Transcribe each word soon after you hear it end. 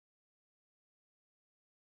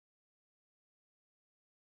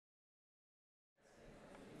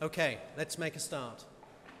Okay, let's make a start.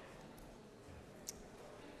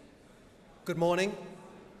 Good morning.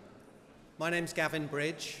 My name's Gavin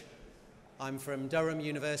Bridge. I'm from Durham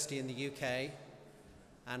University in the UK,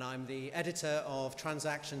 and I'm the editor of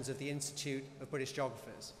Transactions of the Institute of British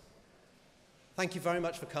Geographers. Thank you very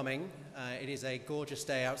much for coming. It is a gorgeous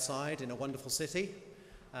day outside in a wonderful city,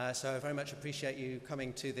 so I very much appreciate you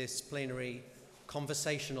coming to this plenary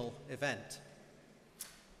conversational event.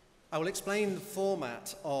 I will explain the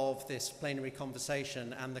format of this plenary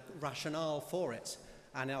conversation and the rationale for it,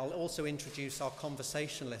 and I'll also introduce our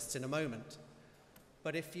conversationalists in a moment.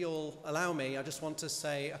 But if you'll allow me, I just want to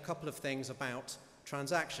say a couple of things about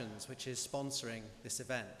Transactions, which is sponsoring this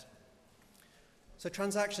event. So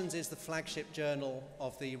Transactions is the flagship journal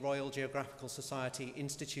of the Royal Geographical Society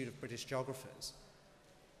Institute of British Geographers.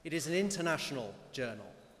 It is an international journal,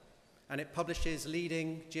 and it publishes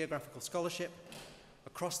leading geographical scholarship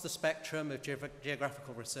across the spectrum of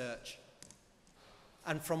geographical research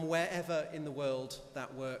and from wherever in the world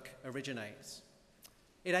that work originates.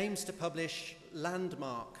 It aims to publish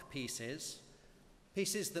landmark pieces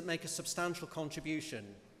that make a substantial contribution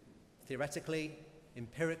theoretically,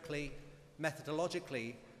 empirically,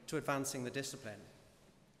 methodologically to advancing the discipline.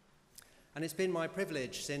 And it's been my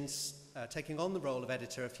privilege since taking on the role of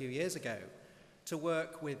editor a few years ago to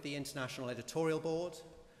work with the International Editorial Board,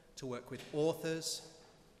 to work with authors,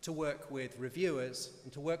 to work with reviewers,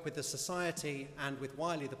 and to work with the Society and with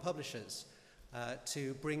Wiley, the publishers,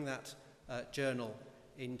 to bring that journal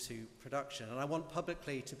into production. And I want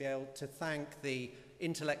publicly to be able to thank the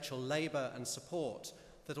intellectual labour and support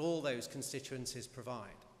that all those constituencies provide.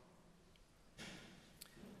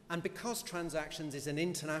 And because Transactions is an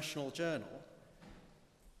international journal,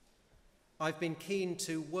 I've been keen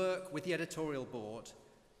to work with the editorial board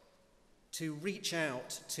to reach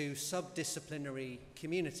out to subdisciplinary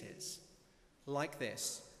communities like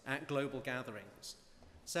this at global gatherings.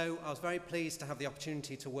 So I was very pleased to have the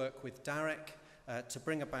opportunity to work with Derek to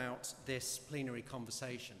bring about this plenary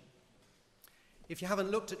conversation. If you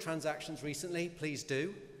haven't looked at Transactions recently, please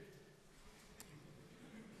do.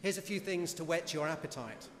 Here's a few things to whet your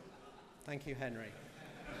appetite. Thank you, Henry.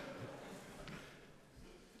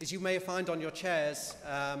 As you may find on your chairs,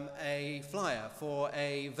 a flyer for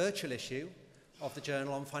a virtual issue of the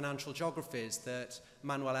journal on financial geographies that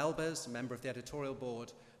Manuel Elbers, a member of the editorial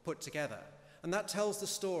board, put together. And that tells the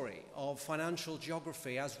story of financial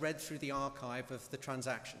geography as read through the archive of the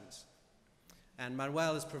Transactions. And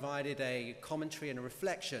Manuel has provided a commentary and a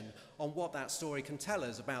reflection on what that story can tell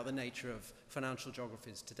us about the nature of financial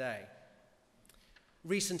geographies today.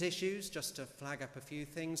 Recent issues, just to flag up a few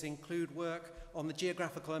things, include work on the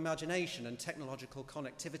geographical imagination and technological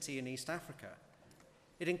connectivity in East Africa.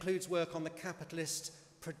 It includes work on the capitalist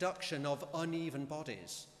production of uneven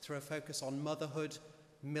bodies through a focus on motherhood,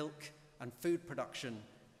 milk, and food production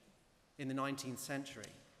in the 19th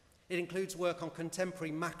century. It includes work on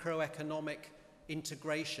contemporary macroeconomic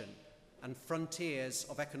integration and frontiers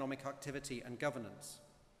of economic activity and governance.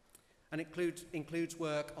 And it includes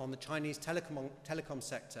work on the Chinese telecom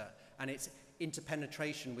sector and its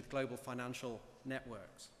interpenetration with global financial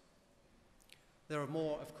networks. There are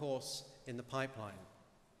more, of course, in the pipeline.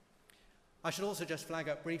 I should also just flag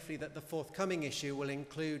up briefly that the forthcoming issue will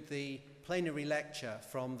include the plenary lecture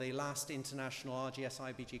from the last International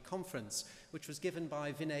RGS-IBG conference, which was given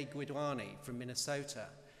by Vinay Gwidwani from Minnesota,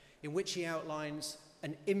 in which he outlines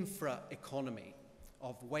an infra-economy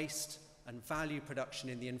of waste and value production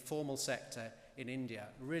in the informal sector in India.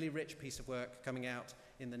 A really rich piece of work coming out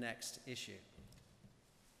in the next issue.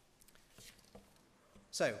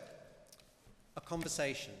 So, a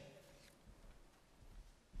conversation.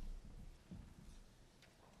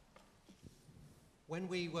 When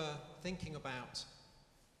we were thinking about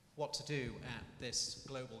what to do at this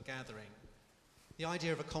global gathering, the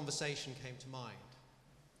idea of a conversation came to mind.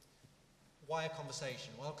 Why a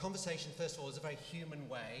conversation? Well, conversation, first of all, is a very human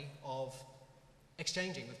way of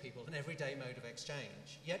exchanging with people, an everyday mode of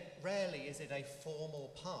exchange. Yet rarely is it a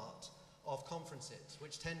formal part of conferences,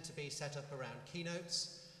 which tend to be set up around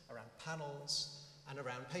keynotes, around panels, and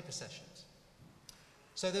around paper sessions.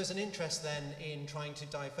 So there's an interest then in trying to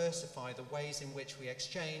diversify the ways in which we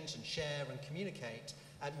exchange and share and communicate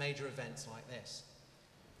at major events like this.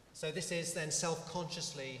 So this is then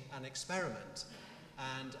self-consciously an experiment.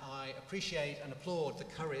 And I appreciate and applaud the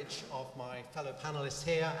courage of my fellow panelists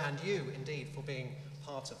here and you, indeed, for being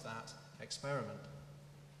part of that experiment.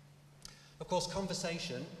 Of course,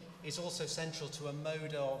 conversation is also central to a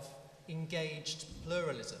mode of engaged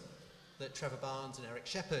pluralism that Trevor Barnes and Eric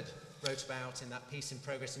Shepherd wrote about in that piece in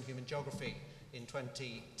Progress in Human Geography in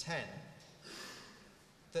 2010.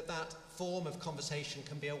 that that form of conversation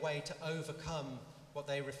can be a way to overcome what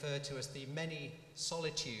they refer to as the many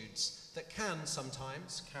solitudes that can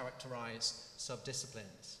sometimes characterize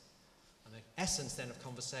subdisciplines. And the essence then of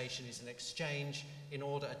conversation is an exchange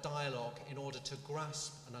a dialogue in order to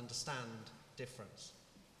grasp and understand difference.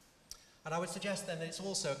 And I would suggest then that it's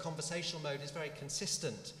also a conversational mode is very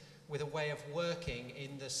consistent with a way of working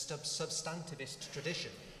in the substantivist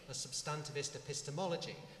tradition, the substantivist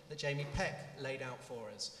epistemology that Jamie Peck laid out for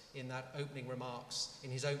us in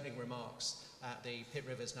his opening remarks at the Pitt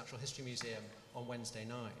Rivers Natural History Museum on Wednesday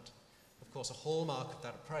night. Of course, a hallmark of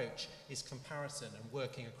that approach is comparison and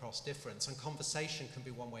working across difference, and conversation can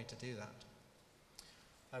be one way to do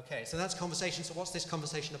that. Okay, so that's conversation. So what's this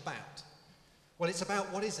conversation about? Well, it's about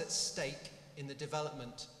what is at stake in the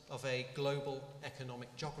development of a global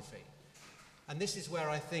economic geography. And this is where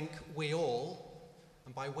I think we all,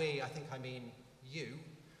 and by we I think I mean you,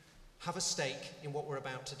 have a stake in what we're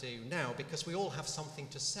about to do now, because we all have something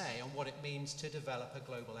to say on what it means to develop a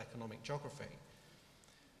global economic geography.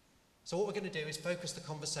 So what we're going to do is focus the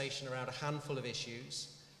conversation around a handful of issues,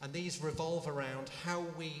 and these revolve around how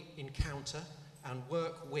we encounter and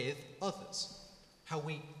work with others, how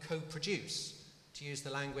we co-produce, to use the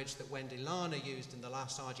language that Wendy Lana used in the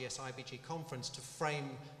last RGS-IBG conference to frame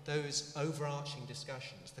those overarching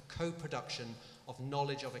discussions, the co-production of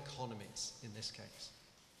knowledge of economies in this case.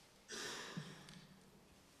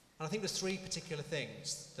 And I think there's three particular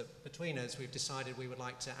things that between us we've decided we would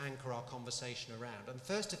like to anchor our conversation around. And the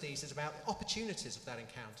first of these is about the opportunities of that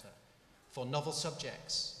encounter for novel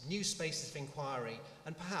subjects, new spaces of inquiry,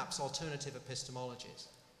 and perhaps alternative epistemologies.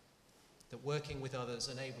 That working with others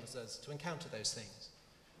enables us to encounter those things.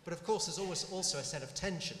 But of course there's always also a set of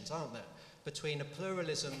tensions, aren't there, between a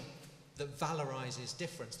pluralism that valorises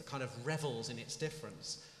difference, that kind of revels in its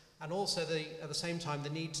difference, and also at the same time the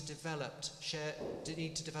need to develop shared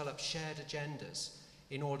agendas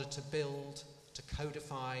in order to build, to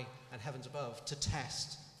codify, and heavens above, to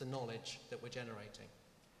test the knowledge that we're generating.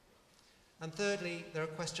 And thirdly, there are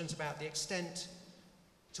questions about the extent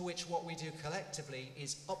to which what we do collectively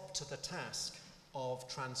is up to the task of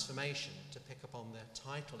transformation, to pick up on the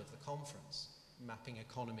title of the conference, Mapping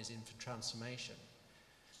Economies in for Transformation.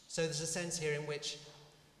 So there's a sense here in which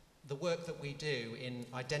the work that we do in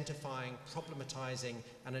identifying, problematizing,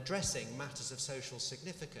 and addressing matters of social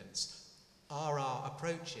significance are our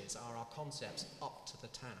approaches, are our concepts up to the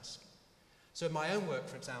task. So in my own work,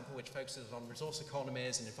 for example, which focuses on resource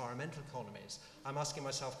economies and environmental economies, I'm asking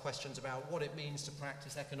myself questions about what it means to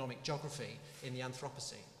practice economic geography in the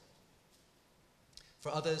Anthropocene. For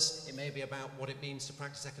others, it may be about what it means to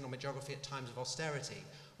practice economic geography at times of austerity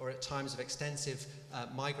or at times of extensive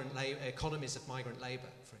economies of migrant labour,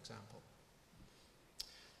 for example.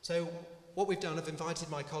 So what we've done, I've invited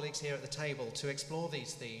my colleagues here at the table to explore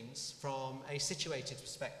these themes from a situated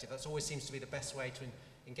perspective. That always seems to be the best way to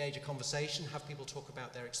engage a conversation, have people talk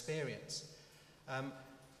about their experience,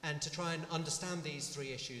 and to try and understand these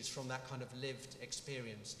three issues from that kind of lived,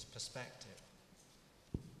 experienced perspective.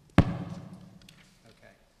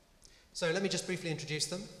 Okay, so let me just briefly introduce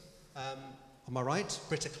them. On my right,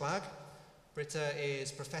 Britta Klagge. Britta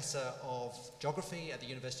is Professor of Geography at the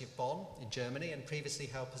University of Bonn in Germany and previously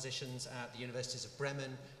held positions at the Universities of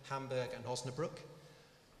Bremen, Hamburg and Osnabrück.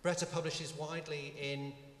 Britta publishes widely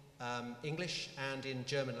in English and in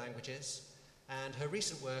German languages, and her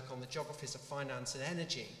recent work on the geographies of finance and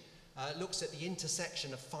energy looks at the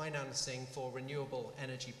intersection of financing for renewable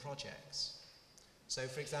energy projects. So,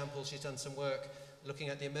 for example, she's done some work looking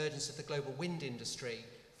at the emergence of the global wind industry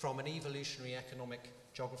from an evolutionary economic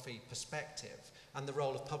geography perspective, and the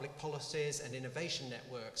role of public policies and innovation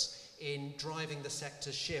networks in driving the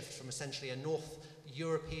sector's shift from essentially a North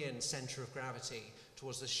European centre of gravity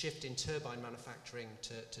towards the shift in turbine manufacturing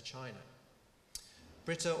to China.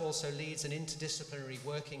 Britta also leads an interdisciplinary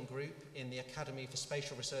working group in the Academy for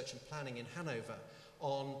Spatial Research and Planning in Hanover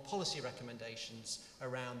on policy recommendations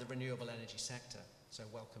around the renewable energy sector. So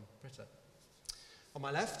welcome, Britta. On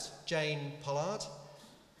my left, Jane Pollard.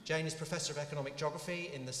 Jane is Professor of Economic Geography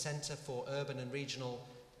in the Centre for Urban and Regional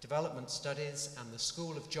Development Studies and the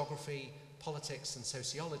School of Geography, Politics and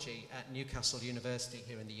Sociology at Newcastle University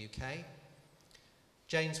here in the UK.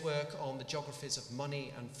 Jane's work on the geographies of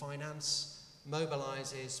money and finance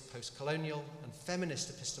mobilises post-colonial and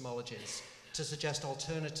feminist epistemologies to suggest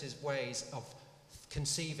alternative ways of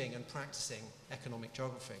conceiving and practicing economic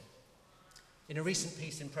geography. In a recent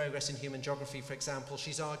piece in Progress in Human Geography, for example,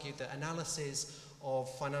 she's argued that analyses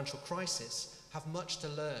of financial crisis have much to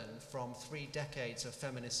learn from 3 decades of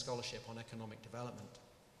feminist scholarship on economic development.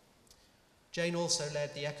 Jane also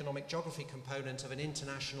led the economic geography component of an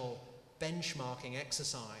international benchmarking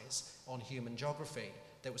exercise on human geography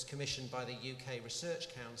that was commissioned by the UK Research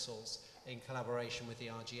Councils in collaboration with the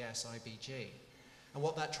RGS IBG. And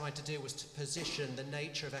what that tried to do was to position the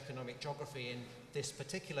nature of economic geography in this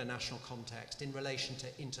particular national context in relation to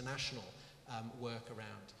international work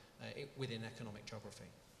around within economic geography.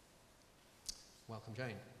 Welcome,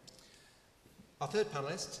 Jane. Our third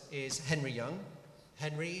panellist is Henry Yeung.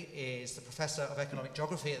 Henry is the Professor of Economic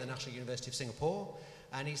Geography at the National University of Singapore,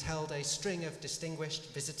 and he's held a string of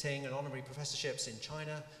distinguished visiting and honorary professorships in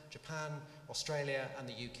China, Japan, Australia, and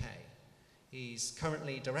the UK. He's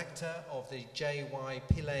currently director of the J.Y.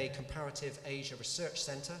 Pillay Comparative Asia Research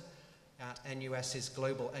Centre at NUS's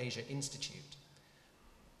Global Asia Institute.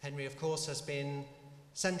 Henry, of course, has been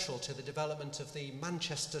central to the development of the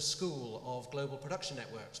Manchester School of Global Production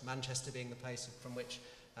Networks, Manchester being the place from which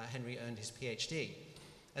Henry earned his PhD.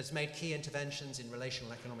 Has made key interventions in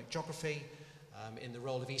relational economic geography, in the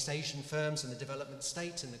role of East Asian firms in the development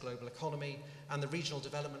state in the global economy, and the regional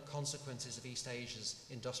development consequences of East Asia's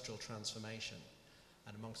industrial transformation.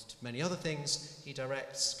 And amongst many other things, he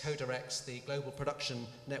co-directs the Global Production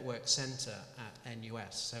Network Centre at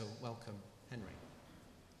NUS. So welcome, Henry.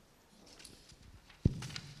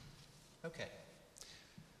 Okay.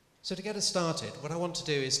 So to get us started, what I want to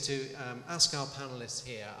do is to ask our panelists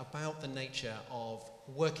here about the nature of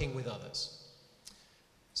working with others.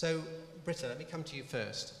 So, Britta, let me come to you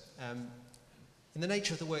first. In the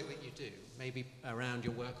nature of the work that you do, maybe around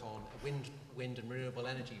your work on wind and renewable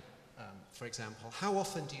energy, for example, how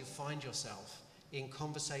often do you find yourself in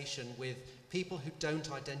conversation with people who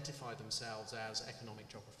don't identify themselves as economic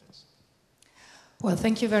geographers? Well,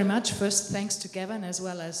 thank you very much. First, thanks to Gavin as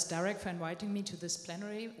well as Derek for inviting me to this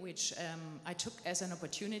plenary, which I took as an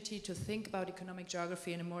opportunity to think about economic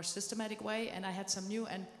geography in a more systematic way, and I had some new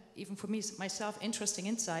and even for me, myself, interesting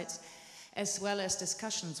insights, as well as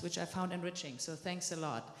discussions, which I found enriching, so thanks a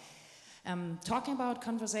lot. Talking about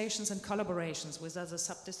conversations and collaborations with other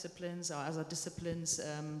subdisciplines or other disciplines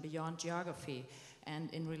beyond geography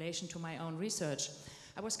and in relation to my own research,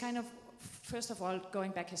 I was kind of, first of all,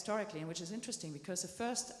 going back historically, and which is interesting because the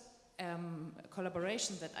first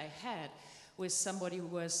collaboration that I had with somebody who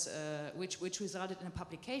was, which resulted in a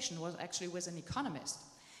publication was actually with an economist.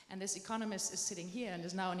 And this economist is sitting here and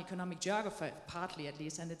is now an economic geographer, partly at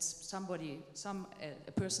least, and it's somebody,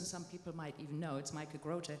 a person some people might even know. It's Michael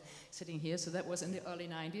Grote sitting here, so that was in the early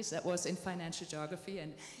 90s. That was in financial geography,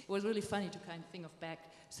 and it was really funny to kind of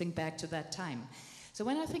think back to that time. So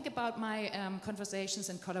when I think about my conversations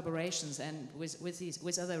and collaborations and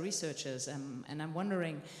with other researchers, and I'm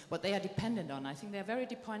wondering what they are dependent on, I think they're very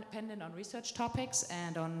dependent on research topics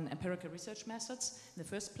and on empirical research methods in the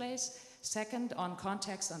first place. Second, on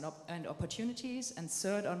context and opportunities, and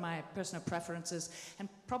third, on my personal preferences, and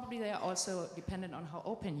probably they are also dependent on how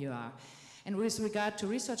open you are. And with regard to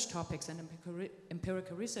research topics and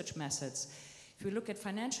empirical research methods, if we look at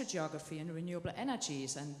financial geography and renewable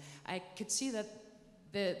energies, and I could see that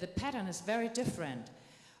the pattern is very different.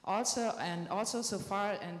 Also so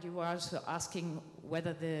far, and you were also asking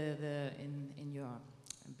whether in your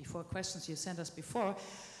before questions you sent us before,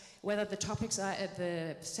 whether the topics are at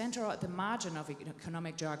the center or at the margin of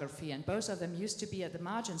economic geography, and both of them used to be at the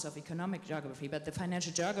margins of economic geography, but the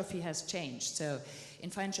financial geography has changed. So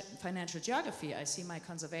in financial geography, I see my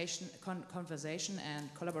conversation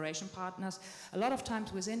and collaboration partners a lot of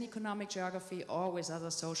times within economic geography or with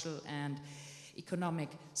other social and economic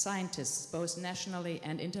scientists, both nationally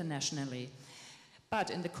and internationally. But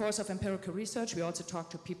in the course of empirical research, we also talk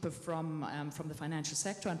to people from the financial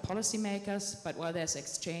sector and policymakers, but while there's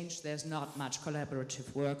exchange, there's not much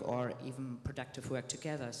collaborative work or even productive work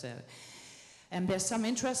together. So, and there's some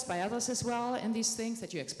interest by others as well in these things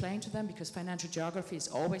that you explain to them, because financial geography is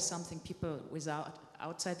always something people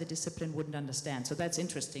outside the discipline wouldn't understand. So that's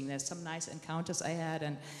interesting. There's some nice encounters I had,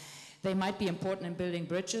 and they might be important in building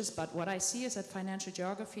bridges, but what I see is that financial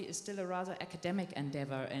geography is still a rather academic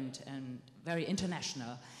endeavor and very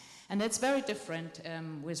international. And that's very different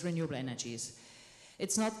with renewable energies.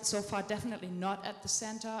 It's not, so far, definitely not at the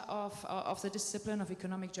center of the discipline of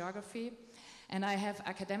economic geography. And I have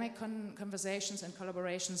academic conversations and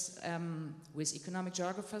collaborations with economic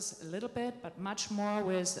geographers a little bit, but much more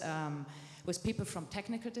with people from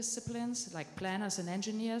technical disciplines, like planners and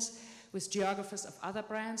engineers, with geographers of other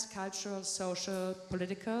brands, cultural, social,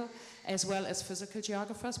 political, as well as physical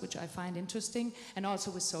geographers, which I find interesting, and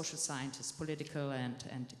also with social scientists, political and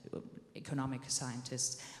economic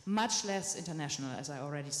scientists. Much less international, as I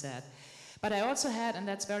already said. But I also had, and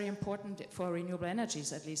that's very important for renewable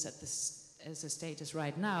energies, at least at this, as the state is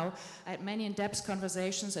right now, I had many in-depth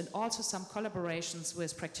conversations and also some collaborations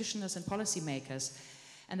with practitioners and policymakers.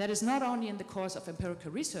 And that is not only in the course of empirical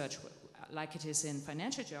research, like it is in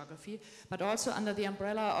financial geography, but also under the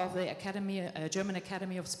umbrella of the German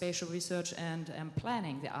Academy of Spatial Research and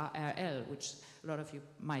Planning, the ARL, which a lot of you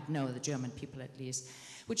might know, the German people at least,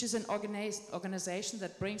 which is an organization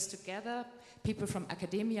that brings together people from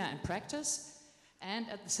academia and practice, and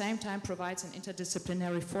at the same time provides an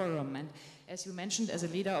interdisciplinary forum. And as you mentioned, as a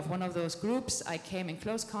leader of one of those groups, I came in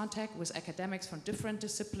close contact with academics from different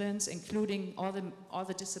disciplines, including all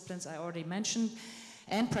the disciplines I already mentioned,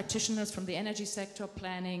 and practitioners from the energy sector,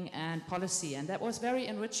 planning and policy. And that was very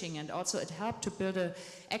enriching, and also it helped to build an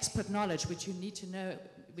expert knowledge which you need to know,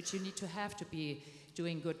 which you need to have to be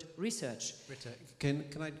doing good research. Britta, can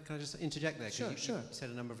I just interject there? Sure, sure. You said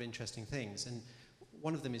a number of interesting things, and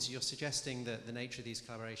one of them is you're suggesting that the nature of these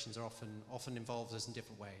collaborations are often involves us in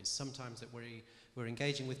different ways. Sometimes that we're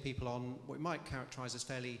engaging with people on what we might characterize as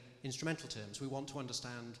fairly instrumental terms. We want to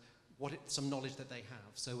understand some knowledge that they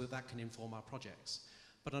have, so that can inform our projects.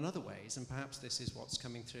 But in other ways, and perhaps this is what's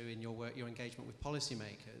coming through in your work, your engagement with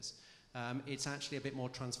policymakers, it's actually a bit more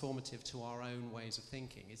transformative to our own ways of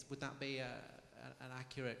thinking. Would that be an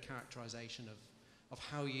accurate characterization of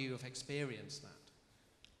how you have experienced that?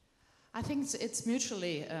 I think it's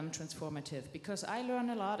mutually transformative, because I learn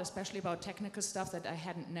a lot, especially about technical stuff that I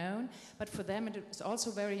hadn't known, but for them it is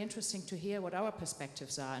also very interesting to hear what our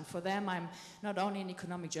perspectives are. And for them, I'm not only an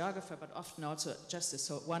economic geographer, but often also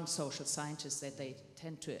just one social scientist that they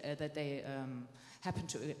tend to happen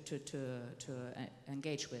to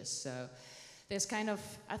engage with. So there's kind of,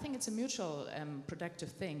 I think it's a mutual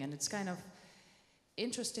productive thing, and it's kind of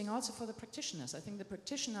interesting also for the practitioners. I think the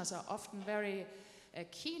practitioners are often very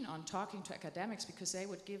keen on talking to academics, because they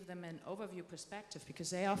would give them an overview perspective, because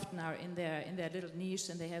they often are in their little niche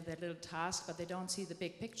and they have their little task, but they don't see the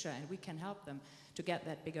big picture, and we can help them to get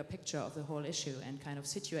that bigger picture of the whole issue and kind of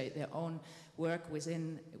situate their own work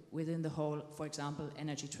within the whole, for example,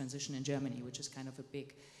 energy transition in Germany, which is kind of a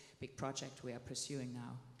big project we are pursuing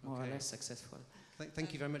now, more or less successful.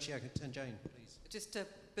 Thank you very much. Yeah, and Jane, please. Just to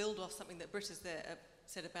build off something that Britta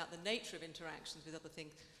said about the nature of interactions with other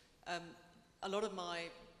things, a lot of my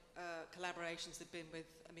collaborations have been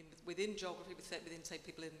within geography, within, say,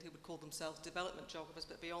 people who would call themselves development geographers,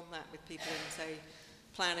 but beyond that, with people in, say,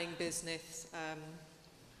 planning, business,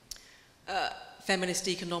 feminist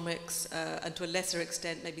economics, and to a lesser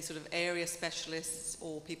extent, maybe sort of area specialists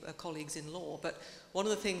or colleagues in law. But one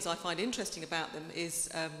of the things I find interesting about them is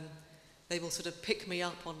they will sort of pick me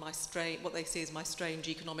up on what they see as my strange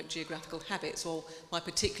economic geographical habits, or my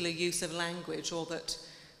particular use of language, or that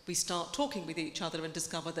we start talking with each other and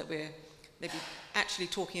discover that we're maybe actually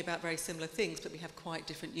talking about very similar things, but we have quite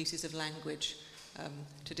different uses of language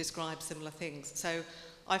to describe similar things. So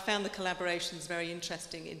I found the collaborations very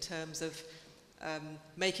interesting in terms of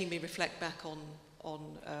making me reflect back on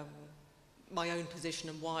my own position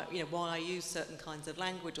and why I use certain kinds of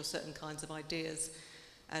language or certain kinds of ideas.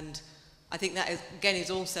 And I think that is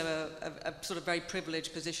also a sort of very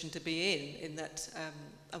privileged position to be in that,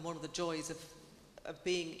 and one of the joys of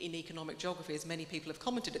being in economic geography, as many people have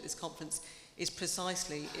commented at this conference, is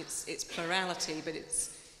precisely its plurality, but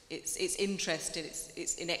its interest in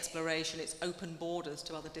its in exploration, its open borders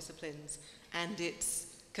to other disciplines, and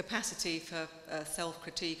its capacity for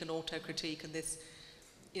self-critique and auto-critique, and this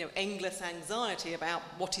endless anxiety about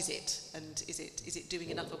what is it, and is it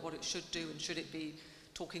doing enough of what it should do, and should it be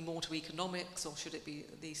talking more to economics, or should it be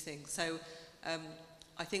these things? So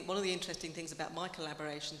I think one of the interesting things about my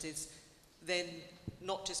collaborations is then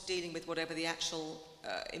not just dealing with whatever the actual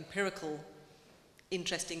empirical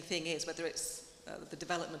interesting thing is, whether it's the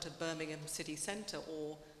development of Birmingham city centre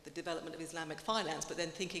or the development of Islamic finance, but then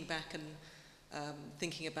thinking back and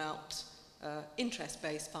thinking about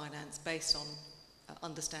interest-based finance based on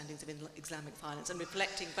understandings of Islamic finance, and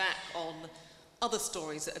reflecting back on other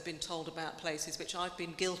stories that have been told about places which I've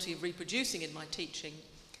been guilty of reproducing in my teaching,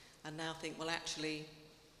 and now think, well, actually,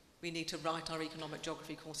 we need to write our economic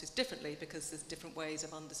geography courses differently, because there's different ways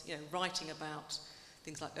of writing about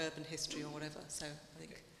things like urban history or whatever. So I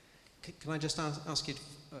think. Can I just ask you,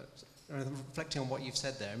 reflecting on what you've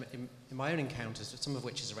said there, in my own encounters, some of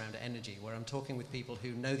which is around energy, where I'm talking with people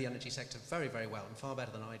who know the energy sector very, very well, and far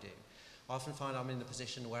better than I do, I often find I'm in the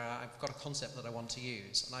position where I've got a concept that I want to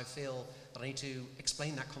use, and I feel that I need to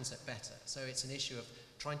explain that concept better. So it's an issue of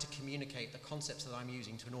trying to communicate the concepts that I'm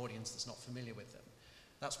using to an audience that's not familiar with them.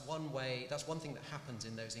 That's one thing that happens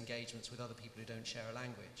in those engagements with other people who don't share a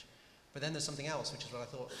language. But then there's something else, which is what I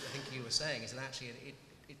think you were saying, is that actually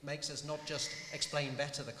it makes us not just explain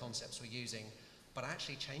better the concepts we're using, but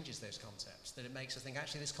actually changes those concepts. That it makes us think,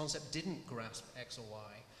 actually, this concept didn't grasp X or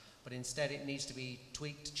Y, but instead it needs to be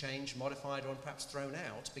tweaked, changed, modified, or perhaps thrown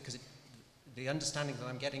out, because the understanding that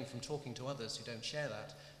I'm getting from talking to others who don't share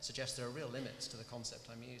that suggests there are real limits to the concept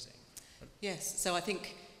I'm using. Yes, so I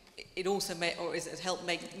think it also has helped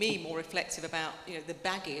make me more reflexive about, the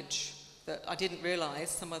baggage that I didn't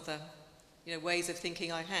realise, some of the ways of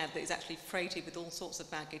thinking I had, that is actually freighted with all sorts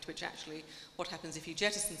of baggage, which actually, what happens if you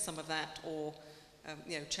jettison some of that or,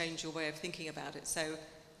 change your way of thinking about it. So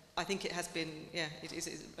I think it has been, it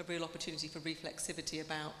is a real opportunity for reflexivity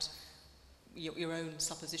about your own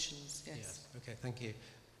suppositions, yes. Yeah, okay, thank you.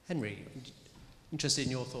 Henry, interested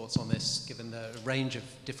in your thoughts on this, given the range of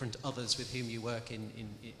different others with whom you work in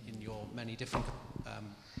your many different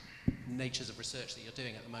natures of research that you're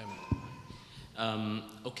doing at the moment.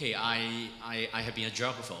 Okay, I have been a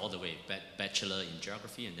geographer all the way, bachelor in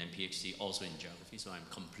geography and then PhD also in geography, so I'm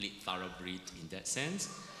complete thoroughbred in that sense.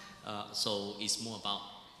 So it's more about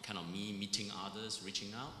kind of me meeting others,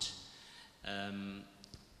 reaching out.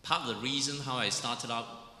 Part of the reason how I started out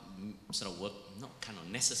sort of not kind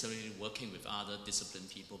of necessarily working with other disciplined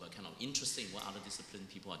people, but kind of interested in what other disciplined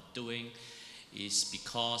people are doing, is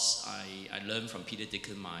because I learned from Peter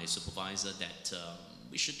Dicken, my supervisor, that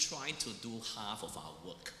we should try to do half of our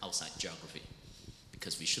work outside geography,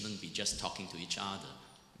 because we shouldn't be just talking to each other.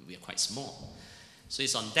 We are quite small. So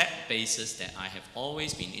it's on that basis that I have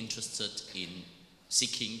always been interested in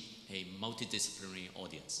seeking a multidisciplinary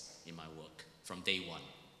audience in my work from day one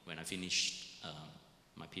when I finished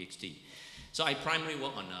my PhD. So I primarily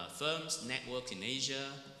work on firms, networks in Asia,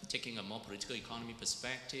 taking a more political economy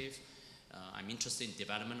perspective. I'm interested in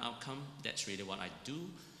development outcome. That's really what I do.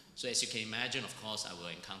 So as you can imagine, of course, I will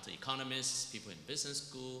encounter economists, people in business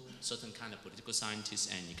school, certain kind of political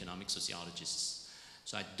scientists and economic sociologists.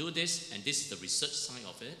 So I do this, and this is the research side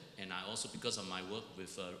of it. And I also, because of my work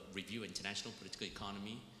with Review International Political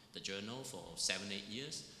Economy, the journal, for 7-8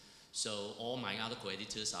 years. So all my other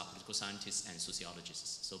co-editors are political scientists and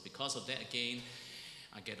sociologists. So because of that, again,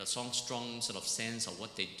 I get a strong sort of sense of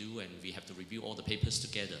what they do, and we have to review all the papers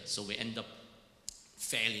together. So we end up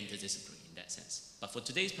fairly interdisciplinary in that sense. But for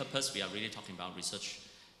today's purpose, we are really talking about research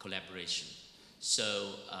collaboration.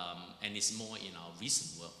 So, and it's more in our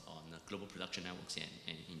recent work on global production networks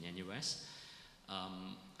in NUS.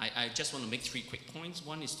 I just want to make 3 quick points.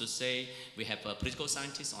 One is to say we have political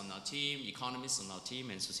scientists on our team, economists on our team,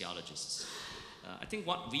 and sociologists. I think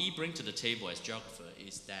what we bring to the table as geographer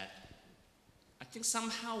is that I think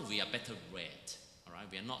somehow we are better read. All right,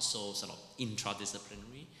 we are not so sort of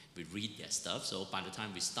intradisciplinary. We read their stuff, so by the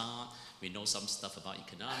time we start, we know some stuff about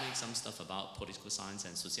economics, some stuff about political science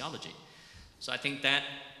and sociology. So I think that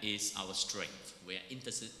is our strength. We are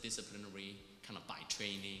interdisciplinary kind of by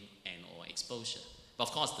training and or exposure. But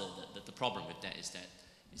of course, the problem with that is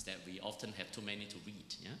that we often have too many to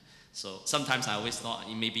read. Yeah. So sometimes I always thought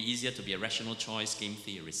it may be easier to be a rational choice game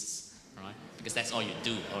theorist, all right? Because that's all you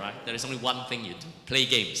do, all right? There is only one thing you do: play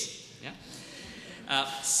games. Yeah.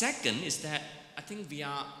 Second is that I think we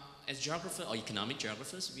are, as geographers or economic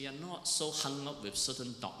geographers, we are not so hung up with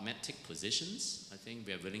certain dogmatic positions. I think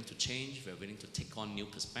we are willing to change. We are willing to take on new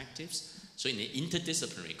perspectives. So in the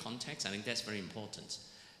interdisciplinary context, I think that's very important,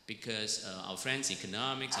 because our friends in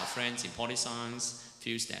economics, our friends in polyscience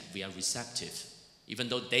feels that we are receptive. Even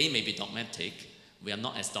though they may be dogmatic, we are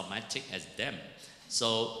not as dogmatic as them.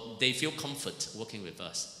 So they feel comfort working with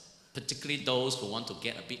us, particularly those who want to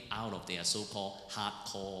get a bit out of their so-called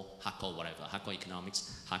hardcore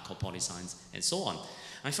economics, hardcore polyscience, and so on.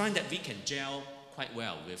 I find that we can gel quite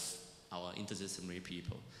well with our interdisciplinary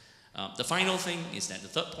people. The final thing is that, the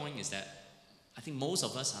third point is that I think most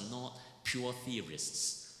of us are not pure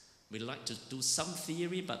theorists. We like to do some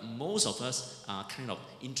theory, but most of us are kind of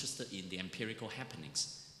interested in the empirical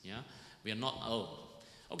happenings. Yeah, we are not,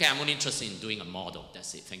 okay, I'm only interested in doing a model.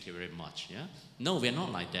 That's it. Thank you very much. Yeah, no, we are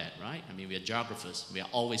not like that, right? I mean, we are geographers. We are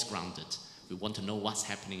always grounded. We want to know what's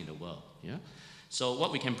happening in the world. Yeah. So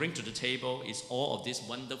what we can bring to the table is all of these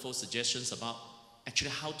wonderful suggestions about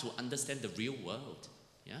actually how to understand the real world.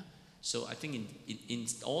 Yeah. So I think in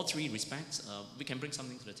all 3 respects, we can bring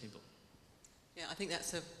something to the table. Yeah, I think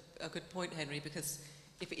that's a good point, Henry, because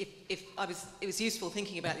it was useful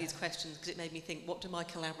thinking about these questions, because it made me think, what do my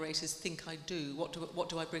collaborators think I do? What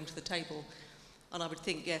do I bring to the table? And I would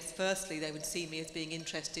think, yes, firstly, they would see me as being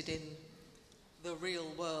interested in the real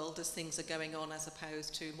world as things are going on, as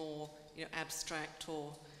opposed to more abstract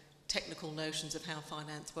or technical notions of how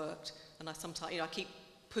finance worked. And I sometimes, I keep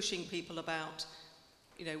pushing people about,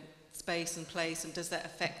 space and place, and does that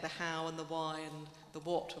affect the how and the why and the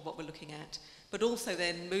what of what we're looking at. But also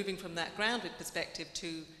then moving from that grounded perspective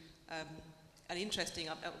to an interesting,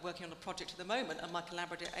 I'm working on a project at the moment, and my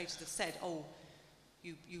collaborators have said,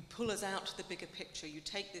 you pull us out to the bigger picture. You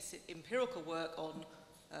take this empirical work on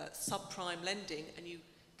subprime lending and you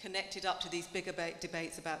connect it up to these bigger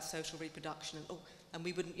debates about social reproduction. And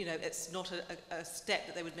we wouldn't, it's not a step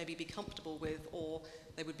that they would maybe be comfortable with, or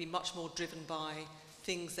they would be much more driven by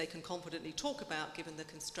things they can confidently talk about given the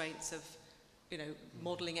constraints of,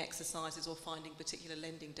 modelling exercises or finding particular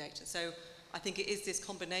lending data. So I think it is this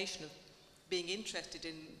combination of being interested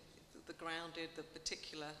in the grounded, the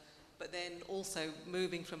particular, but then also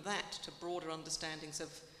moving from that to broader understandings of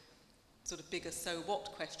sort of bigger so what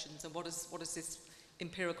questions, and what does this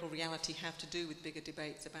empirical reality have to do with bigger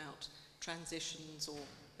debates about transitions or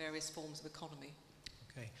various forms of economy.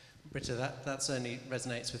 Okay. Britta, that certainly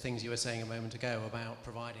resonates with things you were saying a moment ago about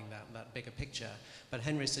providing that bigger picture. But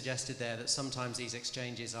Henry suggested there that sometimes these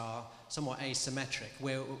exchanges are somewhat asymmetric,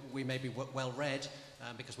 where we may be well read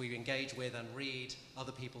because we engage with and read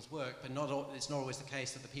other people's work, but it's not always the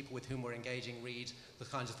case that the people with whom we're engaging read the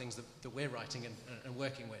kinds of things that we're writing and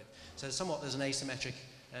working with. So there's an asymmetric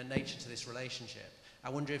nature to this relationship.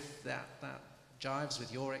 I wonder if that jives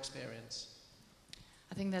with your experience.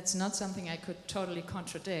 I think that's not something I could totally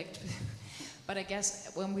contradict. But I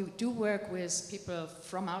guess when we do work with people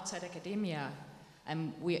from outside academia,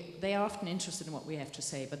 they are often interested in what we have to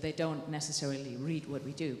say, but they don't necessarily read what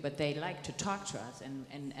we do. But they like to talk to us,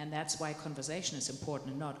 and that's why conversation is important,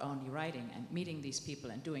 and not only writing and meeting these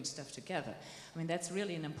people and doing stuff together. I mean, that's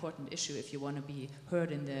really an important issue if you want to be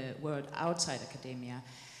heard in the world outside academia.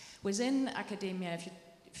 Within academia,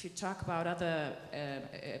 if you talk about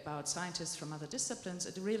about scientists from other disciplines,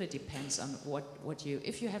 it really depends on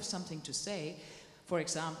if you have something to say, for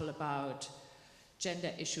example, about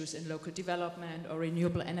gender issues in local development or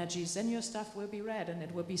renewable energies, then your stuff will be read and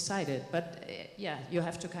it will be cited. But you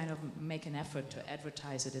have to kind of make an effort to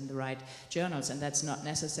advertise it in the right journals, and that's not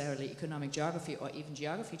necessarily economic geography or even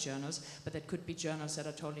geography journals, but that could be journals that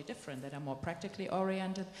are totally different, that are more practically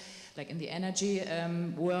oriented. Like in the energy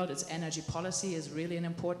world, it's Energy Policy is really an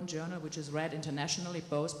important journal, which is read internationally,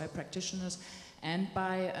 both by practitioners and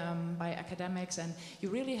by academics. And you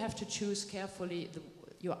really have to choose carefully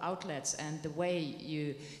your outlets and the way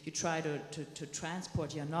you try to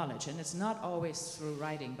transport your knowledge. And it's not always through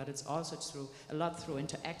writing, but it's also a lot through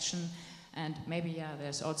interaction. And maybe,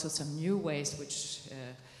 there's also some new ways which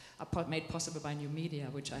are made possible by new media,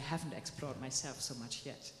 which I haven't explored myself so much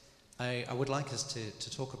yet. I would like us to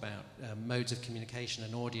talk about modes of communication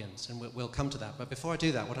and audience, and we'll come to that. But before I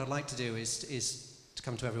do that, what I'd like to do is to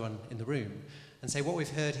come to everyone in the room and say what we've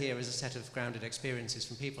heard here is a set of grounded experiences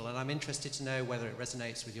from people, and I'm interested to know whether it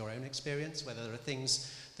resonates with your own experience, whether there are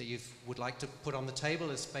things that you would like to put on the table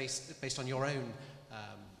as based on your own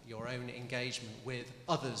engagement with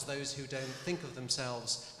others, those who don't think of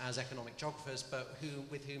themselves as economic geographers, but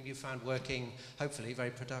with whom you found working, hopefully, very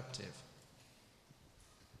productive.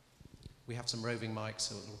 We have some roving mics,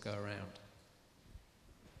 so it'll go around.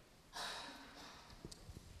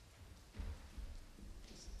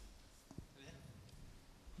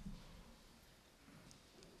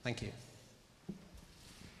 Thank you.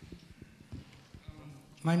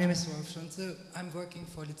 My name is Prof. I'm working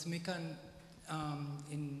for Litsumikan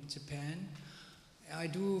in Japan. I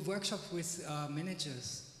do workshops with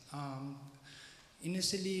managers.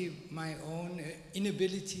 Initially, my own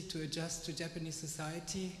inability to adjust to Japanese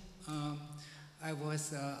society, I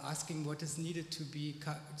was asking what is needed to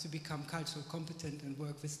become culturally competent and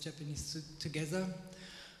work with Japanese together.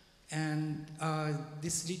 And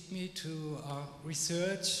this led me to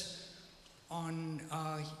research on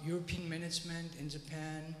European management in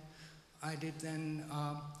Japan. I did then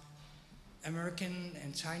American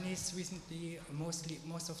and Chinese recently,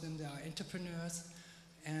 most of them they are entrepreneurs.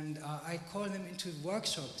 And I call them into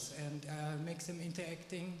workshops and make them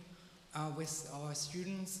interacting with our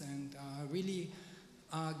students, and really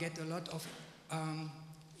get a lot of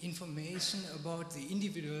information about the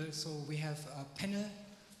individual. So we have a panel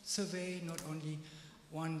survey, not only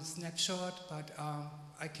one snapshot, but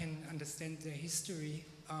I can understand their history,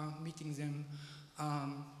 meeting them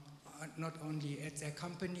not only at their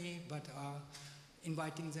company, but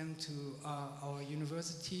inviting them to our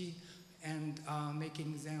university and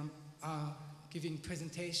making them giving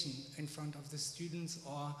presentation in front of the students,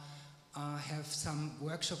 or have some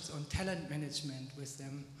workshops on talent management with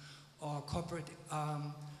them, or corporate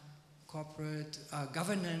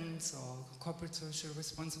governance or corporate social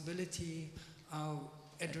responsibility,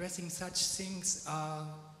 addressing such things.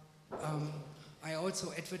 I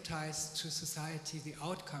also advertise to society the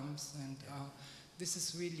outcomes, and this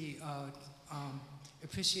is really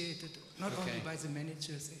appreciated not only by the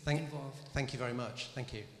managers involved. Thank you very much.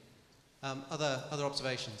 Thank you. Other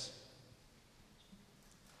observations?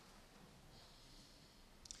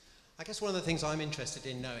 I guess one of the things I'm interested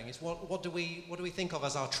in knowing is what do we think of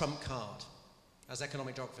as our trump card as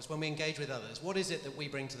economic geographers when we engage with others? What is it that we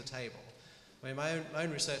bring to the table? I mean, my own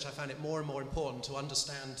research, I found it more and more important to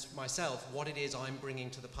understand myself what it is I'm bringing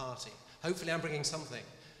to the party. Hopefully I'm bringing something.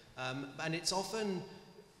 And it's often,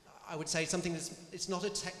 I would say, something that's, it's not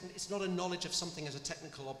a knowledge of something as a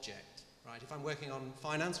technical object, right? If I'm working on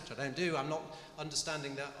finance, which I don't do, I'm not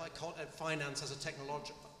understanding that I can't finance as a technical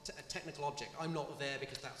object. I'm not there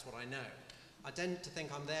because that's what I know. I tend to think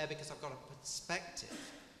I'm there because I've got a perspective.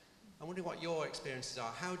 I'm wondering what your experiences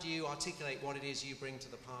are. How do you articulate what it is you bring to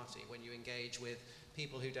the party when you engage with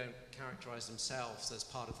people who don't characterize themselves as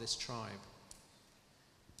part of this tribe?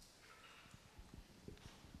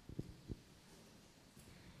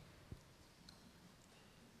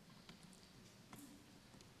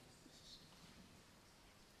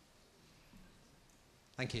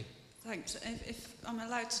 Thank you. Thanks. If I'm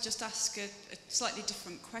allowed to just ask a slightly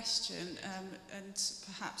different question and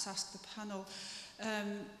perhaps ask the panel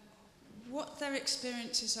what their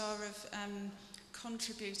experiences are of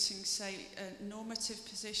contributing, say, normative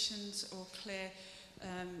positions or clear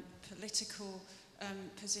political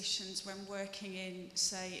positions when working in,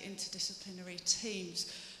 say, interdisciplinary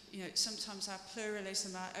teams. You know, sometimes our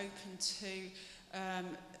pluralism are open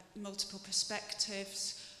to multiple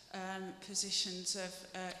perspectives, positions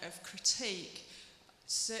of critique.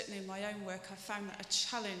 Certainly in my own work I found that a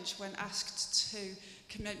challenge when asked to,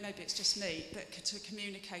 maybe it's just me, but to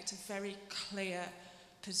communicate a very clear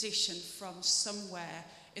position from somewhere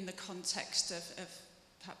in the context of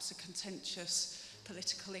perhaps a contentious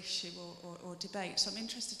political issue or debate. So I'm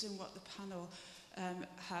interested in what the panel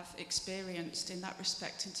have experienced in that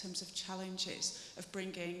respect in terms of challenges of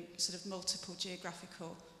bringing sort of multiple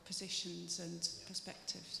geographical positions and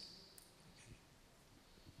perspectives.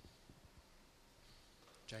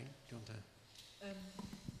 Jane, do you want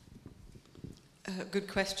to? Good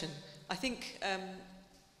question. I think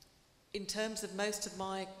in terms of most of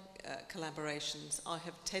my collaborations, I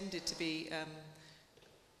have tended to be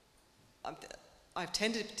I've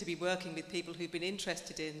tended to be working with people who've been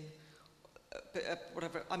interested in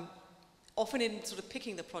whatever. I'm often in sort of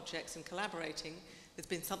picking the projects and collaborating. There's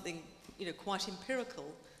been something, you know, quite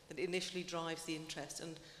empirical that initially drives the interest,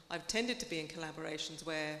 and I've tended to be in collaborations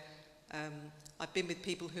where I've been with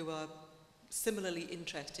people who are similarly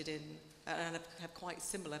interested in and have quite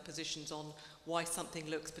similar positions on why something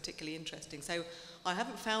looks particularly interesting. So I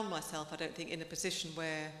haven't found myself, I don't think, in a position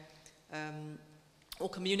where, or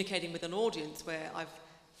communicating with an audience where I've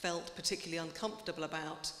felt particularly uncomfortable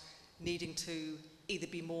about needing to either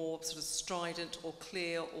be more sort of strident or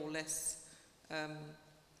clear or less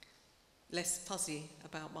fuzzy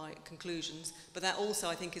about my conclusions. But that also,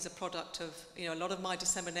 I think, is a product of, you know, a lot of my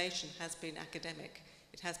dissemination has been academic.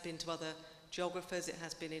 It has been to other geographers, it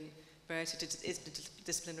has been in various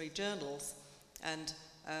disciplinary journals, and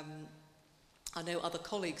I know other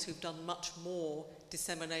colleagues who've done much more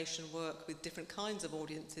dissemination work with different kinds of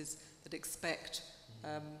audiences that expect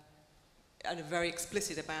and are very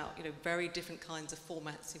explicit about, you know, very different kinds of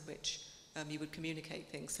formats in which you would communicate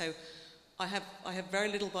things. So I have very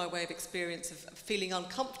little by way of experience of feeling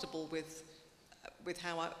uncomfortable with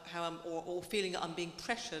how I'm or feeling that I'm being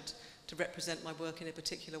pressured to represent my work in a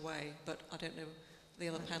particular way, but I don't know the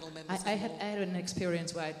other panel members. I had an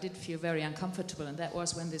experience where I did feel very uncomfortable, and that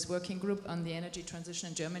was when this working group on the energy transition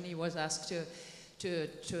in Germany was asked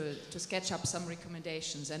to sketch up some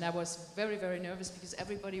recommendations, and I was very, very nervous because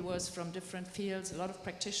everybody was from different fields, a lot of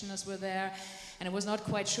practitioners were there, and I was not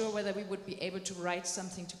quite sure whether we would be able to write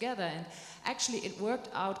something together. And actually it worked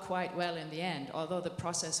out quite well in the end, although the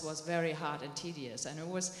process was very hard and tedious, and it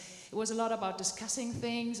was a lot about discussing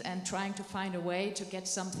things and trying to find a way to get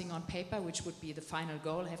something on paper, which would be the final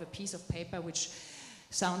goal, have a piece of paper which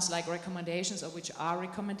sounds like recommendations or which are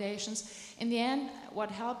recommendations. In the end, what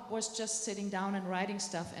helped was just sitting down and writing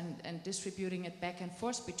stuff and distributing it back and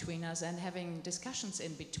forth between us and having discussions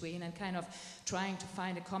in between and kind of trying to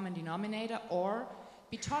find a common denominator or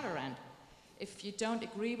be tolerant. If you don't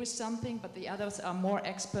agree with something but the others are more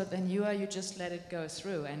expert than you are, you just let it go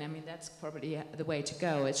through. And I mean, that's probably the way to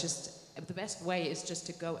go. It's just, the best way is just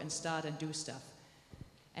to go and start and do stuff.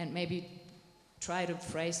 And maybe try to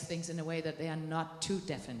phrase things in a way that they are not too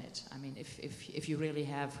definite. I mean, if you really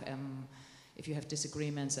have, if you have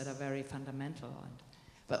disagreements that are very fundamental.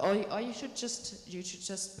 Or you should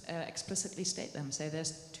just explicitly state them. Say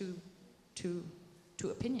there's two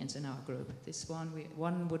opinions in our group. This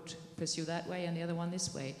one would pursue that way and the other one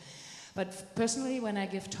this way. But personally, when I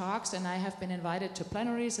give talks, and I have been invited to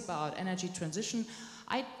plenaries about energy transition,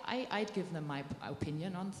 I'd give them my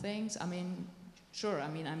opinion on things. I mean, Sure, I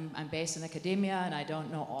mean, I'm based in academia and I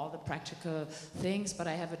don't know all the practical things, but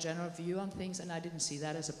I have a general view on things and I didn't see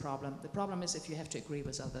that as a problem. The problem is if you have to agree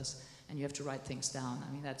with others and you have to write things down.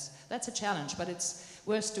 I mean, that's a challenge, but it's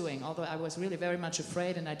worth doing, although I was really very much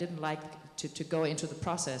afraid and I didn't like to go into the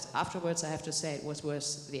process. Afterwards, I have to say it was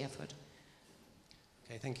worth the effort.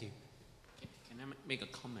 Okay, thank you. Can I make a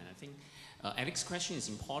comment? I think Alex's question is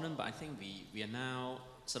important, but I think we are now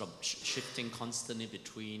sort of shifting constantly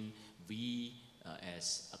between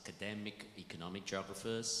as academic economic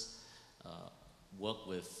geographers work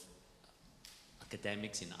with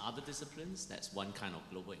academics in other disciplines. That's one kind of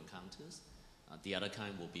global encounters. The other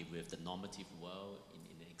kind will be with the normative world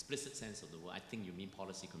in an explicit sense of the word. I think you mean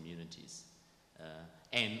policy communities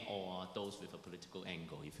and or those with a political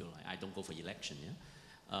angle, if you like. I don't go for election, yeah?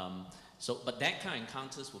 But that kind of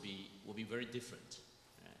encounters will be very different.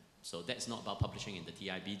 Right? So that's not about publishing in the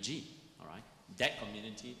TIBG, all right? That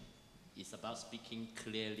community is about speaking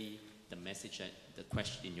clearly the message that the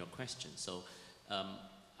question in your question. So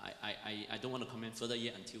I don't want to comment further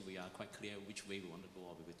yet until we are quite clear which way we want to go,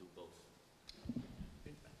 or we will do both.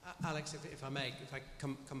 Alex, if I may, if I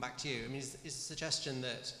come back to you, I mean, is the suggestion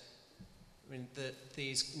that that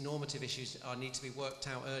these normative issues need to be worked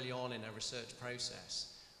out early on in a research process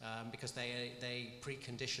because they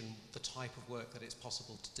precondition the type of work that it's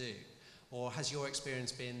possible to do, or has your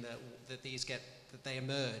experience been that they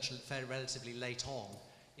emerge relatively late on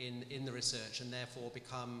in the research and therefore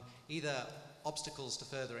become either obstacles to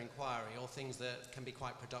further inquiry or things that can be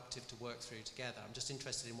quite productive to work through together? I'm just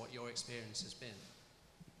interested in what your experience has been.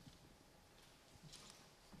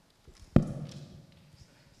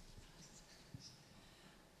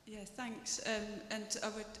 Yeah, thanks. And I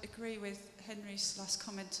would agree with Henry's last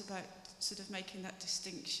comment about sort of making that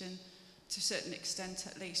distinction to a certain extent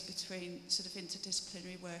at least between sort of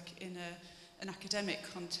interdisciplinary work in an academic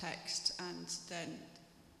context and then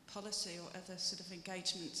policy or other sort of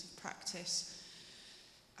engagements of practice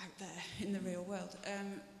out there in the real world.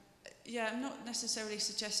 Yeah, I'm not necessarily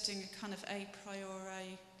suggesting a kind of a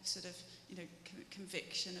priori sort of,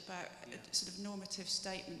 conviction about sort of normative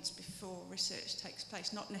statements before research takes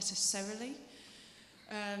place. Not necessarily.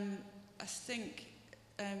 I think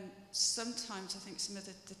sometimes some of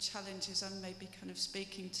the challenges I'm maybe kind of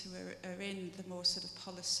speaking to are in the more sort of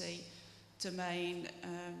policy domain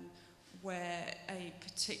where a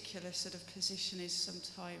particular sort of position is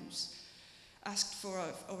sometimes asked for,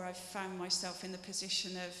 or I've found myself in the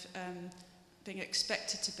position of being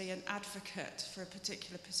expected to be an advocate for a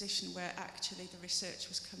particular position where actually the research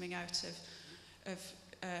was coming out of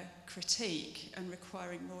critique and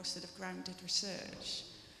requiring more sort of grounded research.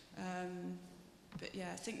 But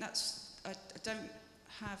yeah, I think I don't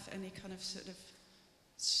have any kind of sort of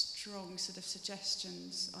strong sort of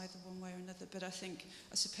suggestions either one way or another, but I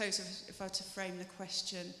suppose if I were to frame the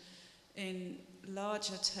question in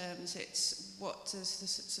larger terms, it's what does the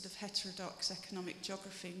sort of heterodox economic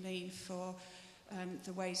geography mean for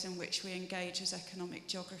the ways in which we engage as economic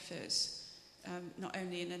geographers, not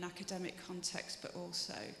only in an academic context but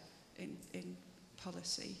also in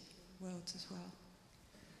policy worlds as well.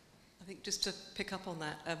 I think just to pick up on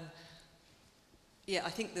that, I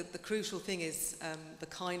think that the crucial thing is the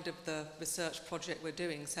kind of the research project we're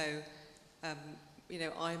doing. So,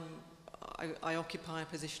 I occupy a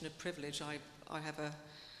position of privilege. I have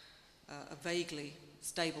a vaguely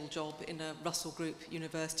stable job in a Russell Group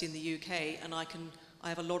university in the UK, and I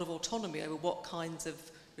have a lot of autonomy over what kinds of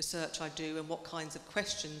research I do and what kinds of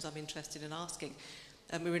questions I'm interested in asking.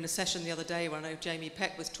 And we were in a session the other day where I know Jamie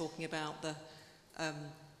Peck was talking about the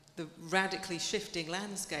radically shifting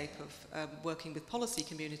landscape of working with policy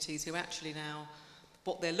communities who actually now,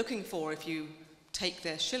 what they're looking for, if you take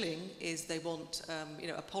their shilling, is they want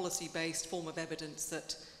a policy-based form of evidence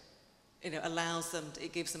that allows them,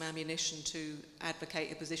 it gives them ammunition to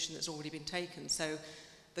advocate a position that's already been taken. So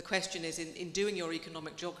the question is, in doing your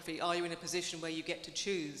economic geography, are you in a position where you get to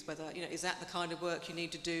choose whether, is that the kind of work you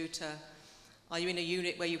need to do are you in a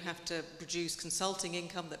unit where you have to produce consulting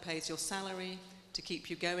income that pays your salary to keep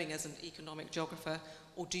you going as an economic geographer,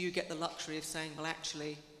 or do you get the luxury of saying, well,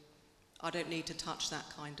 actually, I don't need to touch that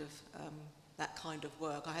kind of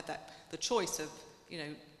work. I had the choice of,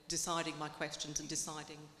 deciding my questions and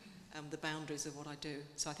deciding the boundaries of what I do.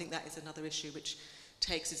 So I think that is another issue which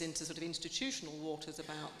takes us into sort of institutional waters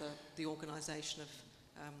about the organisation of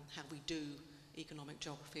how we do economic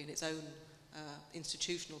geography in its own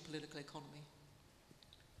institutional political economy.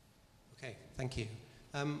 Okay, thank you.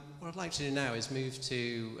 What I'd like to do now is move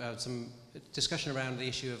to some discussion around the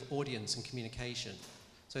issue of audience and communication.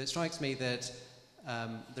 So it strikes me that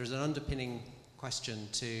there's an underpinning question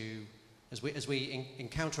to as we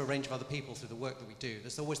encounter a range of other people through the work that we do,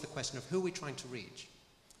 there's always the question of who are we trying to reach,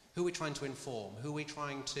 who are we trying to inform, who are we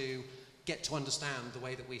trying to get to understand the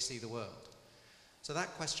way that we see the world. So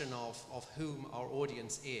that question of whom our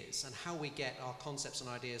audience is and how we get our concepts and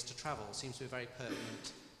ideas to travel seems to be a very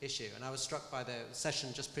pertinent issue. And I was struck by the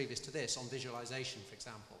session just previous to this on visualization, for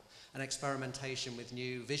example, and experimentation with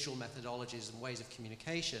new visual methodologies and ways of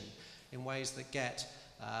communication in ways that get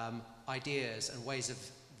ideas and ways of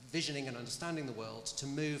visioning and understanding the world to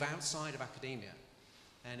move outside of academia,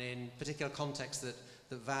 and in particular contexts that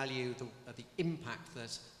value the impact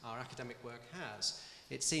that our academic work has.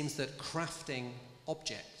 It seems that crafting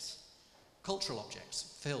objects, cultural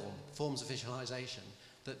objects, film, forms of visualization,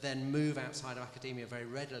 that then move outside of academia very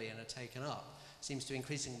readily and are taken up, seems to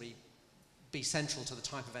increasingly be central to the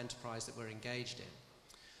type of enterprise that we're engaged in.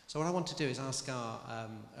 So what I want to do is ask our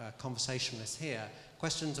conversationalists here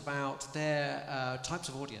questions about their types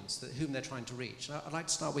of audience, whom they're trying to reach. And I'd like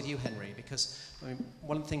to start with you, Henry, because I mean,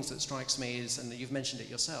 one of the things that strikes me is, and you've mentioned it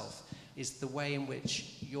yourself, is the way in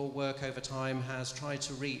which your work over time has tried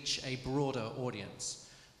to reach a broader audience.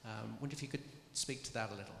 I wonder if you could speak to that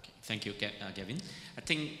a little. Okay. Thank you, Gavin. I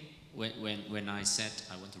think when I said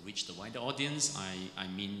I want to reach the wider audience, I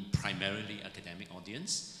mean primarily academic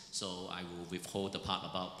audience. So I will withhold the part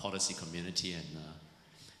about policy community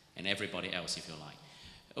and everybody else, if you like.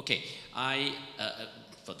 Okay,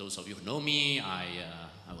 for those of you who know me, I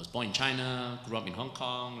was born in China, grew up in Hong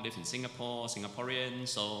Kong, live in Singapore, Singaporean,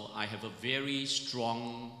 so I have a very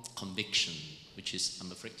strong conviction, which is,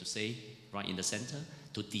 I'm afraid to say, right in the center,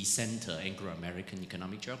 to decenter Anglo-American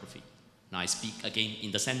economic geography. Now I speak again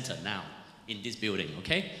in the center now, in this building,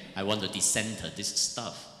 okay? I want to decenter this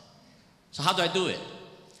stuff. So how do I do it?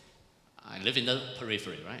 I live in the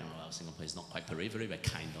periphery, right? Well, Singapore is not quite periphery, but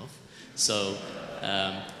kind of. So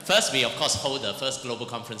first, we of course hold the first global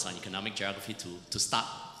conference on economic geography to start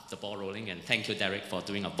the ball rolling. And thank you, Derek, for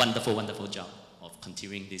doing a wonderful, wonderful job of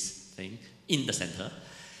continuing this thing in the center.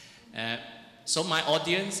 So my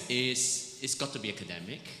audience is got to be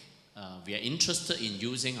academic. We are interested in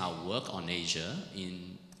using our work on Asia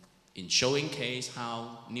in showing case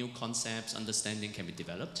how new concepts, understanding can be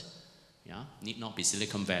developed. Yeah, need not be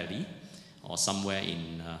Silicon Valley or somewhere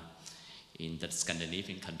in the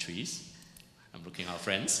Scandinavian countries. I'm looking at our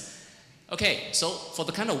friends. Okay, so for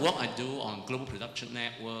the kind of work I do on global production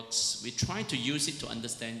networks, we try to use it to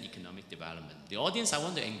understand economic development. The audience I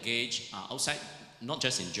want to engage are outside, not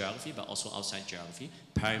just in geography, but also outside geography,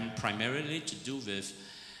 primarily to do with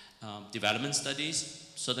development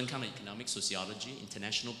studies, certain kind of economic sociology,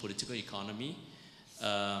 international political economy,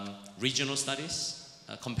 regional studies,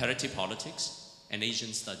 comparative politics, and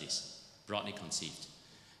Asian studies, broadly conceived.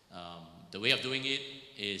 The way of doing it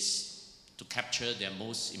is to capture their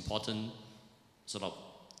most important sort of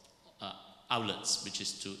outlets, which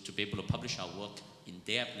is to be able to publish our work in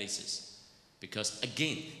their places. Because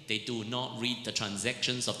again, they do not read the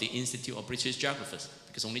transactions of the Institute of British Geographers,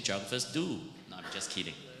 because only geographers do. No, I'm just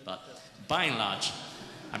kidding. But by and large,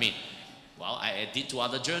 I mean, well, I did 2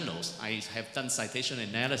 other journals. I have done citation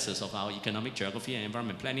analysis of our economic geography and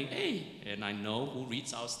environment planning. Hey, and I know who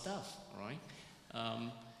reads our stuff, right?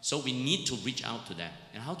 So we need to reach out to them.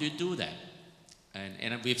 And how do you do that?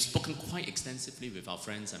 And we've spoken quite extensively with our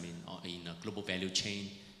friends, I mean, in a global value chain,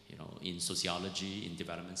 you know, in sociology, in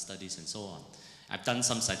development studies, and so on. I've done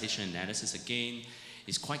some citation analysis again.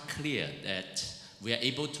 It's quite clear that we are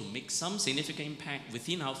able to make some significant impact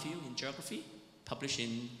within our field in geography, published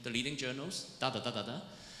in the leading journals,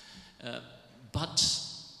 but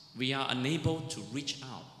we are unable to reach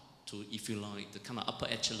out to, if you like, the kind of upper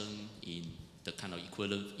echelon in the kind of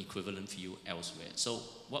equivalent field elsewhere. So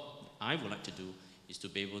what I would like to do is to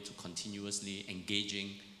be able to continuously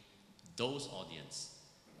engaging those audience.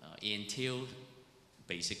 It entails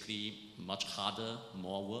basically much harder,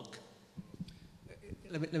 more work.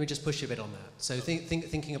 Let me just push you a bit on that. So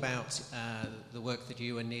thinking about the work that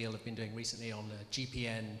you and Neil have been doing recently on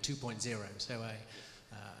GPN 2.0, so a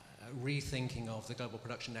rethinking of the global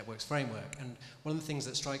production networks framework. And one of the things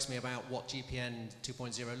that strikes me about what GPN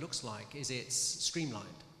 2.0 looks like is it's streamlined,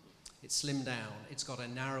 it's slimmed down, it's got a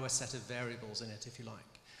narrower set of variables in it, if you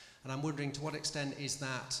like. And I'm wondering, to what extent is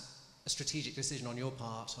that a strategic decision on your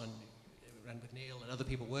part, and with Neil and other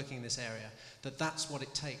people working in this area, that that's what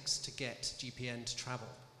it takes to get GPN to travel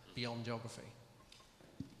beyond geography?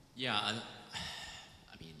 Yeah, I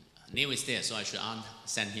mean, Neil is there, so I should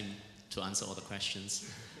send him to answer all the questions.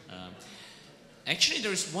 Actually,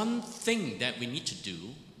 there is one thing that we need to do,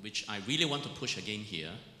 which I really want to push again here.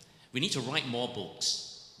 We need to write more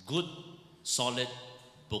books, good, solid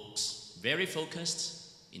books, very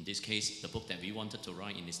focused, In this case, the book that we wanted to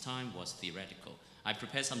write in this time was theoretical. I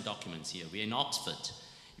prepared some documents here. We're in Oxford.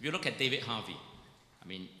 If you look at David Harvey, I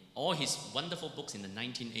mean, all his wonderful books in the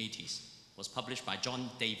 1980s was published by John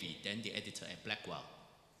Davey, then the editor at Blackwell.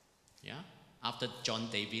 Yeah? After John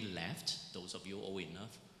Davey left, those of you old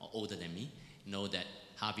enough or older than me know that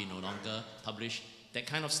Harvey no longer published that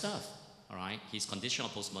kind of stuff. All right? His Condition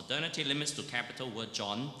of Postmodernity limits to capital were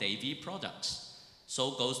John Davey products.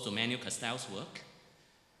 So goes to Manuel Castell's work.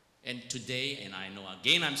 And today, and I know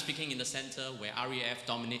again I'm speaking in the center where REF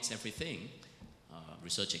dominates everything.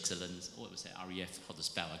 Research excellence, what was that? REF, how to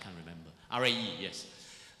spell, I can't remember. RAE, yes.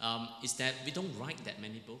 Is that we don't write that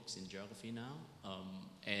many books in geography now.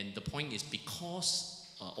 And the point is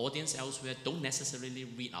because audience elsewhere don't necessarily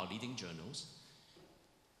read our leading journals,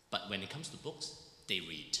 but when it comes to books, they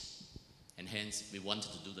read. And hence, we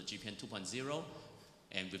wanted to do the GPN 2.0,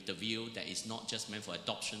 and with the view that it's not just meant for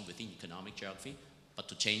adoption within economic geography, but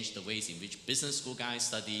to change the ways in which business school guys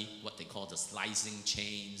study what they call the slicing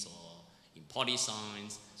chains or in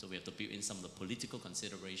poli-science. So we have to build in some of the political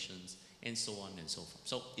considerations and so on and so forth.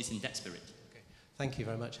 So it's in that spirit. Okay. Thank you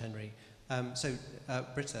very much, Henry.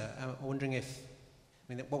 Britta, I'm wondering if,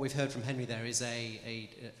 I mean, what we've heard from Henry there is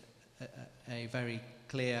a very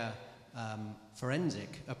clear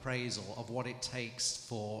forensic appraisal of what it takes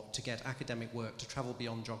to get academic work to travel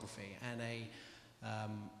beyond geography, and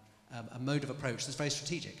a mode of approach that's very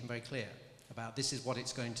strategic and very clear about this is what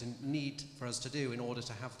it's going to need for us to do in order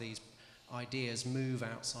to have these ideas move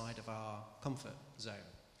outside of our comfort zone.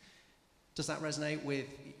 Does that resonate with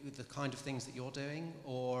the kind of things that you're doing?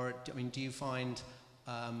 Or, I mean, do you find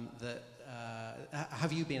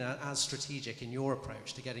have you been as strategic in your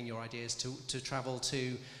approach to getting your ideas to travel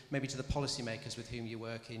to, maybe to the policymakers with whom you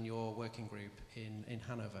work in your working group in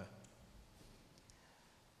Hanover?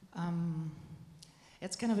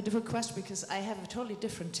 It's kind of a difficult question because I have a totally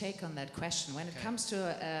different take on that question. When it comes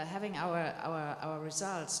to having our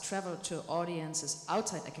results travel to audiences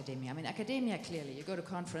outside academia, I mean, academia, clearly, you go to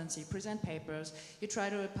conference, you present papers, you try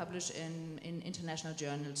to publish in international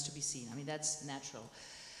journals to be seen. I mean, that's natural.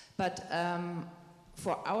 But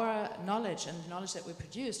for our knowledge and the knowledge that we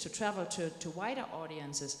produce to travel to wider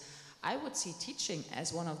audiences, I would see teaching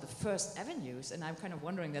as one of the first avenues, and I'm kind of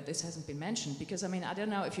wondering that this hasn't been mentioned, because I mean, I don't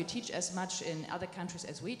know if you teach as much in other countries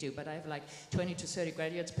as we do, but I have like 20 to 30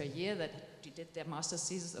 graduates per year that did their master's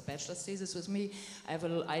thesis or bachelor's thesis with me.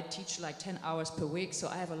 I teach like 10 hours per week, so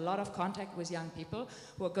I have a lot of contact with young people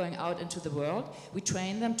who are going out into the world. We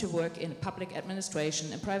train them to work in public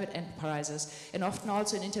administration and private enterprises, and often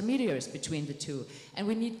also in intermediaries between the two. And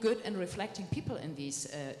we need good and reflecting people in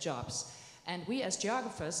these jobs. And we as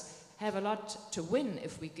geographers have a lot to win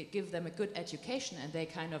if we could give them a good education and they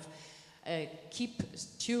kind of keep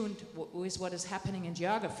tuned with what is happening in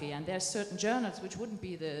geography. And there's certain journals which wouldn't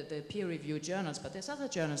be the peer-reviewed journals, but there's other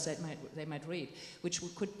journals that they might read, which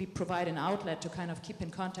could provide an outlet to kind of keep in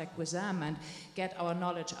contact with them and get our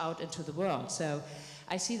knowledge out into the world. So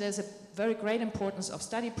I see there's a very great importance of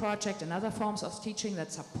study project and other forms of teaching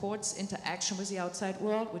that supports interaction with the outside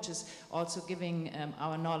world, which is also giving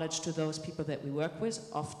our knowledge to those people that we work with,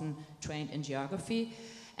 often trained in geography.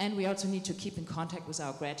 And we also need to keep in contact with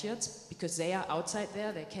our graduates because they are outside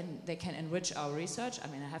there. They can enrich our research. I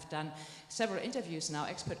mean, I have done several interviews now,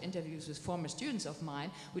 expert interviews with former students of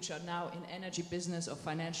mine, which are now in energy business or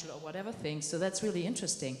financial or whatever things. So that's really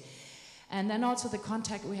interesting. And then also the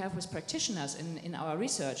contact we have with practitioners in our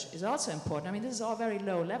research is also important. I mean, this is all very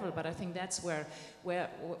low level, but I think that's where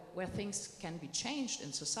things can be changed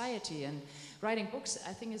in society. And writing books,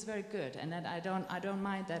 I think, is very good, and that I don't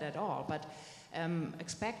mind that at all. But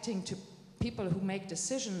expecting to people who make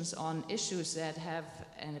decisions on issues that have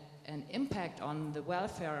an impact on the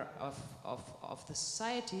welfare of the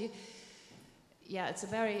society, yeah, it's a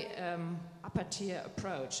very upper tier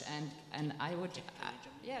approach, and I would.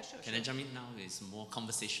 Yeah, sure. Can I jump in now? It's more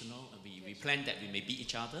conversational. We plan that we may beat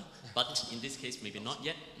each other, but in this case, maybe not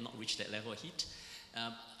yet, not reach that level of heat.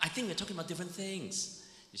 I think we're talking about different things.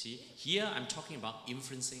 You see, here I'm talking about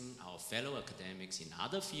influencing our fellow academics in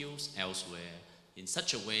other fields elsewhere in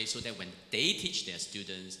such a way so that when they teach their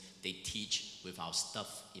students, they teach with our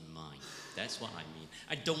stuff in mind. That's what I mean.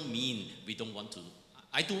 I don't mean we don't want to.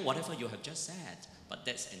 I do whatever you have just said, but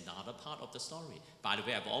that's another part of the story. By the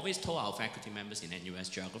way, I've always told our faculty members in NUS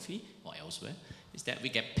Geography or elsewhere, is that we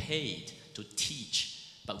get paid to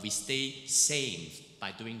teach, but we stay sane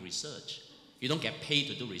by doing research. You don't get paid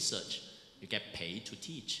to do research. You get paid to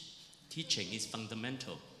teach. Teaching is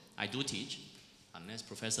fundamental. I do teach, unless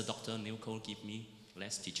Professor Dr. Neil Cole give me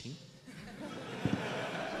less teaching.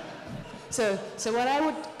 So what I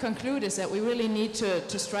would conclude is that we really need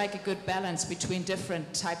to strike a good balance between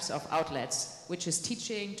different types of outlets, which is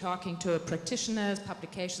teaching, talking to practitioners,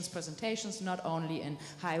 publications, presentations, not only in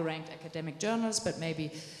high-ranked academic journals, but maybe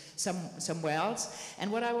somewhere else.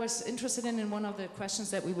 And what I was interested in one of the questions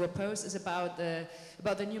that we were posed is about the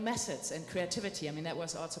new methods and creativity. I mean, that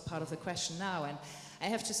was also part of the question now. And I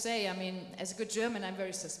have to say, I mean, as a good German, I'm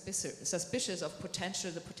very suspicious of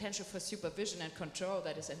the potential for supervision and control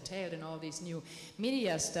that is entailed in all these new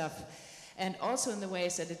media stuff, and also in the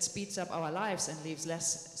ways that it speeds up our lives and leaves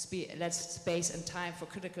less space and time for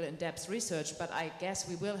critical in-depth research. But I guess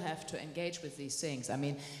we will have to engage with these things. I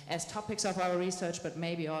mean, as topics of our research, but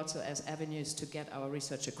maybe also as avenues to get our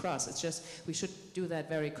research across. It's just, we should do that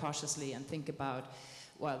very cautiously and think about,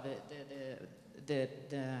 well, it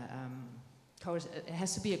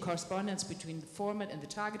has to be a correspondence between the format and the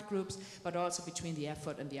target groups, but also between the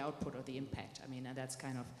effort and the output or the impact. I mean, and that's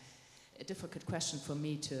kind of a difficult question for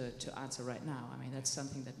me to answer right now. I mean, that's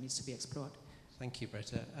something that needs to be explored. Thank you,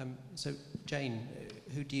 Britta. So, Jane,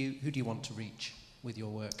 who do you want to reach with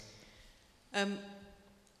your work? I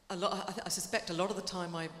suspect a lot of the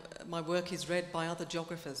time my work is read by other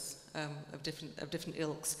geographers of different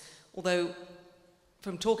ilks. Although,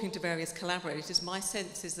 from talking to various collaborators, my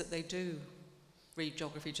sense is that they do read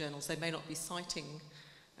geography journals. They may not be citing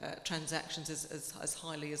transactions as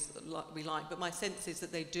highly as we like, but my sense is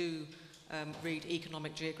that they do read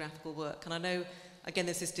economic geographical work. And I know, again,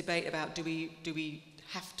 there's this debate about do we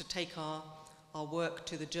have to take our work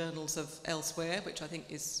to the journals of elsewhere, which I think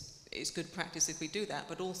is good practice if we do that,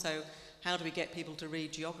 but also how do we get people to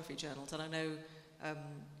read geography journals? And I know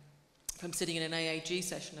from sitting in an AAG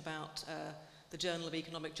session about the Journal of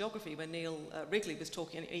Economic Geography, where Neil Wrigley was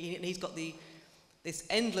talking, and he's got this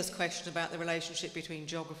endless question about the relationship between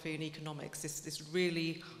geography and economics, this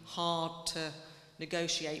really hard to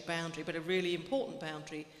negotiate boundary, but a really important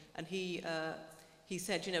boundary. And he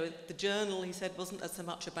said, you know, the journal, he said, wasn't so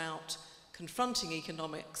much about confronting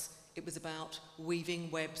economics, it was about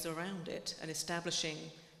weaving webs around it and establishing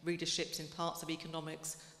readerships in parts of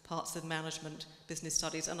economics, parts of management, business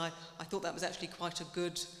studies. And I thought that was actually quite a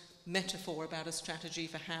good metaphor about a strategy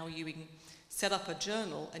for how you set up a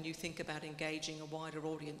journal and you think about engaging a wider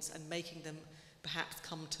audience and making them perhaps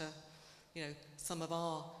come to, you know, some of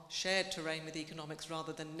our shared terrain with economics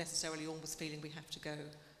rather than necessarily almost feeling we have to go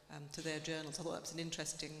to their journals. I thought that was an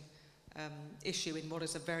interesting issue in what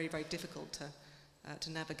is a very, very difficult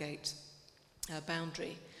to navigate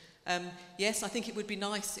boundary. Yes, I think it would be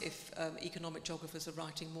nice if economic geographers are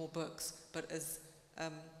writing more books, but as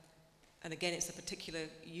and again, it's a particular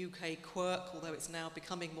UK quirk, although it's now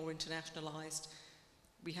becoming more internationalised.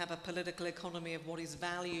 We have a political economy of what is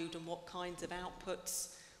valued and what kinds of outputs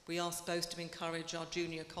we are supposed to encourage our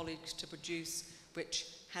junior colleagues to produce, which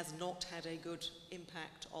has not had a good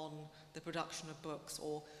impact on the production of books.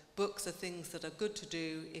 Or books are things that are good to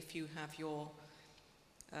do if you have your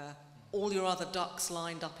all your other ducks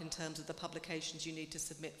lined up in terms of the publications you need to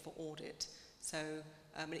submit for audit. So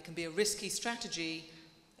it can be a risky strategy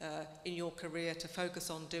in your career to focus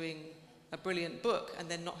on doing a brilliant book and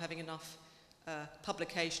then not having enough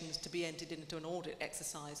publications to be entered into an audit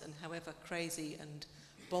exercise. And however crazy and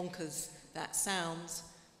bonkers that sounds,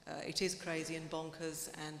 it is crazy and bonkers,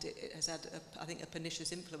 and it has had, I think, a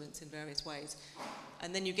pernicious influence in various ways.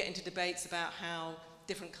 And then you get into debates about how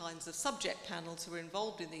different kinds of subject panels who are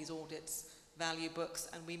involved in these audits value books,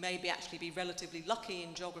 and we may actually be relatively lucky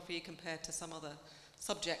in geography compared to some other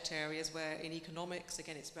subject areas where in economics,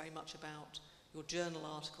 again, it's very much about your journal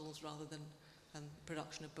articles rather than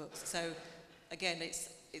production of books. So again,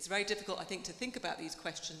 it's very difficult, I think, to think about these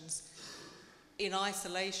questions in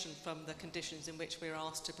isolation from the conditions in which we're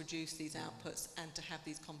asked to produce these outputs and to have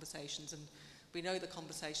these conversations. And we know the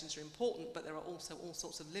conversations are important, but there are also all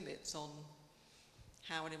sorts of limits on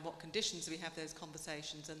how and in what conditions we have those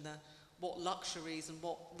conversations, and what luxuries and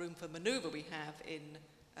what room for manoeuvre we have in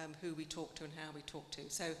who we talk to and how we talk to.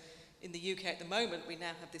 So in the UK at the moment, we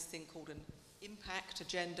now have this thing called an impact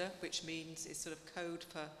agenda, which means it's sort of code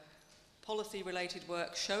for policy-related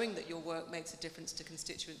work, showing that your work makes a difference to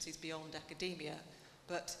constituencies beyond academia.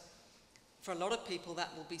 But for a lot of people, that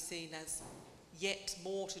will be seen as yet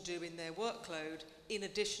more to do in their workload, in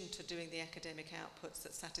addition to doing the academic outputs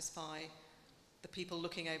that satisfy the people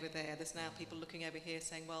looking over there. There's now people looking over here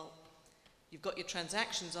saying, well, you've got your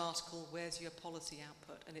transactions article, where's your policy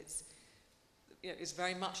output? And it's, you know, it's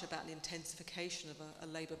very much about the intensification of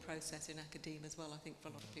a labour process in academia as well, I think, for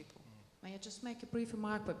a lot of people. May I just make a brief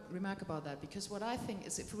remark about that? Because what I think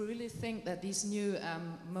is, if we really think that these new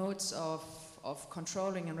modes of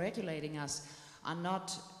controlling and regulating us are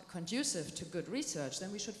not conducive to good research,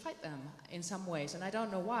 then we should fight them in some ways. And I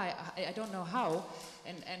don't know why, I don't know how,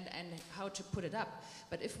 and how to put it up.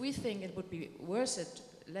 But if we think it would be worth it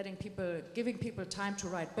giving people time to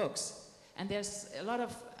write books, and there's a lot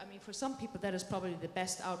of, I mean, for some people that is probably the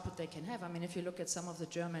best output they can have. I mean, if you look at some of the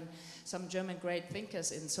some German great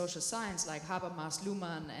thinkers in social science, like Habermas,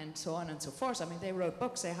 Luhmann, and so on and so forth, I mean, they wrote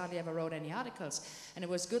books, they hardly ever wrote any articles, and it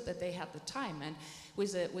was good that they had the time. And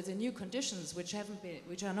with the new conditions, which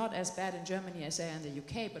are not as bad in Germany as they are in the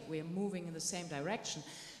UK, but we are moving in the same direction,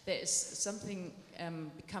 there is something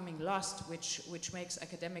becoming lost, which makes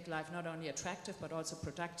academic life not only attractive but also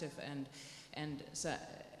productive and so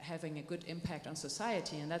having a good impact on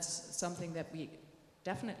society. And that's something that we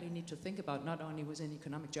definitely need to think about, not only within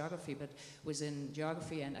economic geography, but within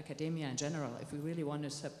geography and academia in general, if we really want to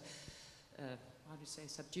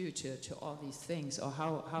subdue to all these things, or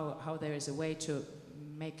how there is a way to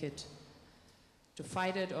make it, to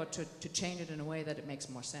fight it, or to change it in a way that it makes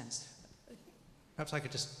more sense. Perhaps I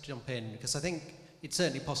could just jump in, because I think it's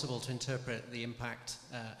certainly possible to interpret the impact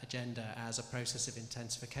agenda as a process of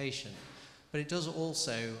intensification, but it does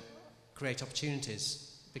also create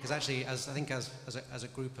opportunities, because actually, as a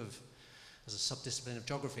group of, as a subdiscipline of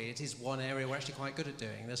geography, it is one area we're actually quite good at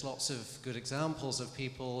doing. There's lots of good examples of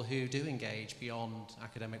people who do engage beyond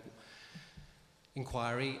academic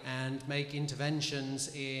inquiry and make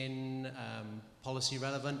interventions in policy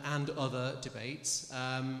relevant and other debates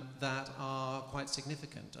that are quite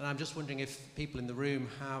significant. And I'm just wondering if people in the room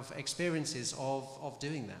have experiences of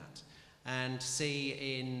doing that, and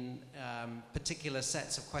see in particular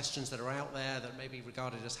sets of questions that are out there that may be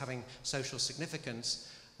regarded as having social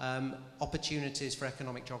significance, opportunities for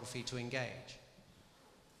economic geography to engage.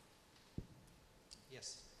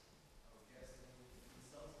 Yes.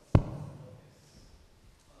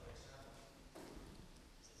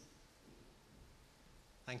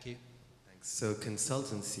 Thank you. Thanks. So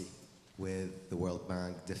consultancy with the World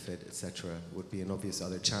Bank, DFID, etc. would be an obvious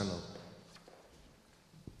other channel.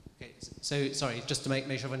 Okay, so sorry, just to make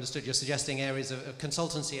sure I've understood, you're suggesting areas of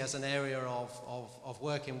consultancy as an area of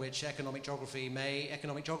work in which economic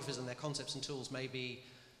geographers and their concepts and tools may be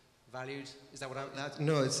valued? Is that what I'm...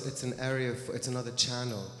 No, it's an area, it's another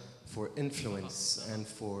channel for influence and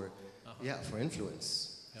for, for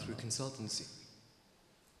influence through consultancy.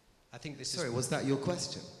 I think this Sorry, was that your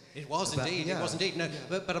question? It was indeed, it was indeed. No,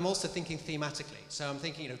 but I'm also thinking thematically. So I'm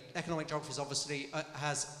thinking, economic geography is obviously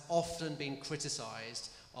has often been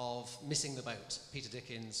criticised of missing the boat. Peter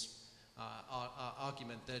Dickens'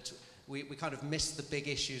 argument that we kind of miss the big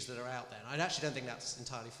issues that are out there. And I actually don't think that's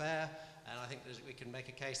entirely fair, and I think that we can make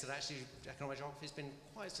a case that actually economic geography has been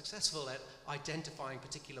quite successful at identifying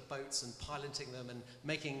particular boats and piloting them and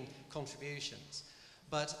making contributions.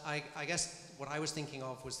 But I guess what I was thinking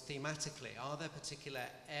of was thematically, are there particular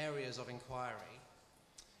areas of inquiry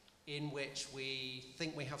in which we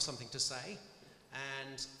think we have something to say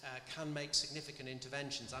and can make significant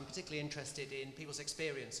interventions? I'm particularly interested in people's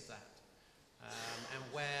experience of that, and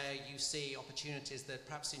where you see opportunities that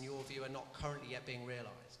perhaps in your view are not currently yet being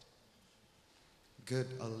realised. Good,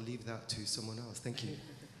 I'll leave that to someone else. Thank you.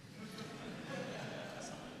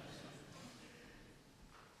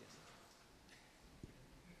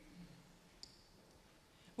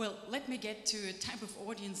 Well, let me get to a type of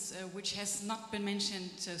audience which has not been mentioned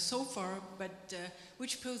so far, but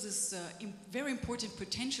which poses very important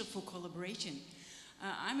potential for collaboration.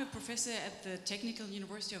 I'm a professor at the Technical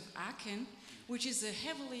University of Aachen, which is a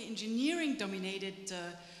heavily engineering-dominated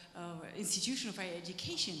institution of higher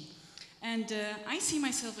education. And I see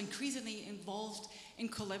myself increasingly involved in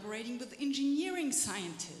collaborating with engineering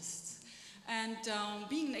scientists. And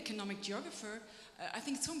being an economic geographer, I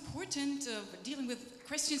think it's so important dealing with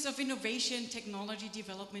questions of innovation, technology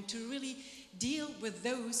development, to really deal with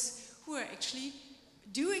those who are actually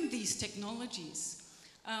doing these technologies.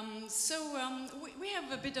 We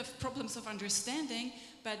have a bit of problems of understanding,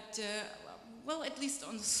 but well, at least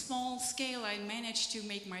on a small scale, I managed to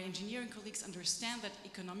make my engineering colleagues understand that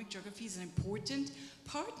economic geography is an important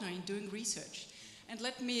partner in doing research. And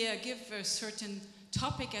let me give a certain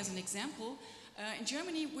topic as an example. In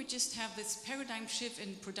Germany, we just have this paradigm shift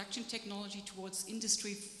in production technology towards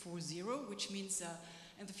Industry 4.0, which means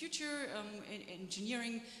in the future,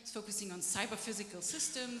 engineering is focusing on cyber-physical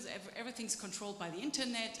systems, everything's controlled by the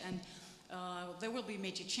internet, and there will be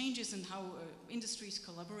major changes in how industries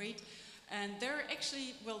collaborate. And they're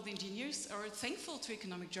actually, well, the engineers are thankful to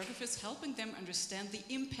economic geographers, helping them understand the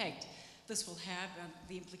impact this will have and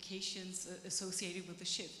the implications associated with the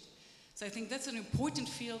shift. So I think that's an important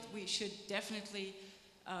field we should definitely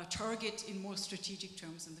target in more strategic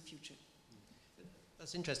terms in the future.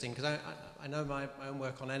 That's interesting, because I know my own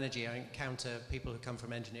work on energy. I encounter people who come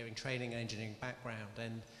from engineering training and engineering background,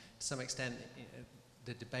 and to some extent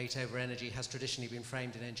the debate over energy has traditionally been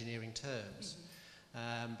framed in engineering terms.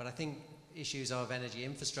 But I think issues of energy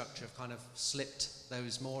infrastructure have kind of slipped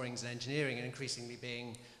those moorings in engineering and increasingly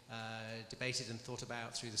being debated and thought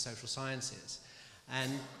about through the social sciences.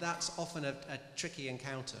 And that's often a tricky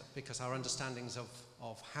encounter, because our understandings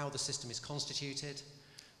of how the system is constituted,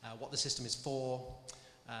 what the system is for,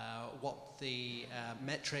 what the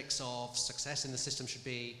metrics of success in the system should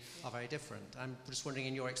be are very different. I'm just wondering,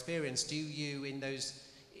 in your experience, do you,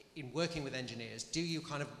 in working with engineers, do you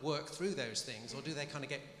kind of work through those things, or do they kind of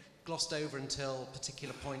get glossed over until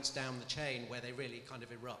particular points down the chain where they really kind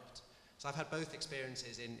of erupt? So I've had both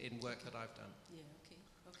experiences in work that I've done. Yeah,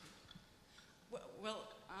 okay. Well,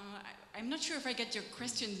 I'm not sure if I get your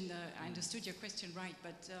question, I understood your question right,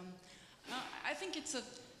 but I think it's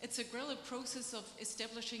a gradual process of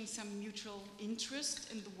establishing some mutual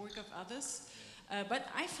interest in the work of others. But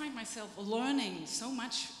I find myself learning so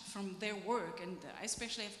much from their work, and I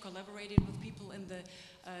especially have collaborated with people in the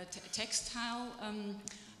textile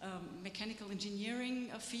mechanical engineering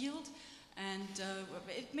field, and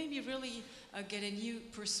it made me really get a new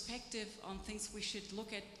perspective on things we should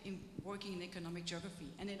look at in working in economic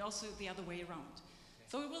geography, and it also the other way around. Okay.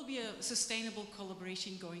 So it will be a sustainable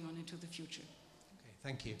collaboration going on into the future. Okay,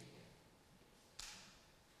 thank you.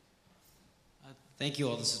 Thank you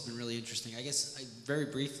all. This has been really interesting. I guess very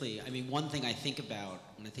briefly, I mean, one thing I think about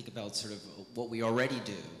when I think about sort of what we already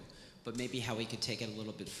do, but maybe how we could take it a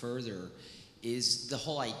little bit further, is the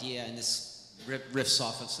whole idea, and this riffs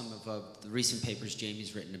off of some of the recent papers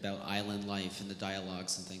Jamie's written about island life and the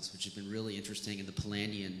dialogues and things, which have been really interesting in the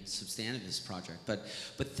Pollandian substantivist project. But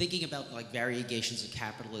thinking about like variegations of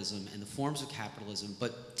capitalism and the forms of capitalism,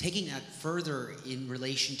 but taking that further in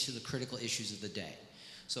relation to the critical issues of the day.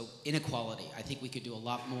 So inequality, I think we could do a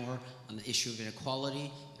lot more on the issue of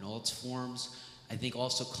inequality in all its forms. I think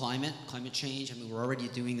also climate change. I mean, we're already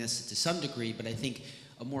doing this to some degree, but I think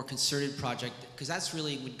a more concerted project, because that's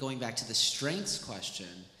really going back to the strengths question.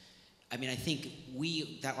 I mean, I think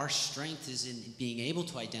that our strength is in being able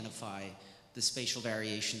to identify the spatial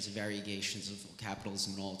variations and variegations of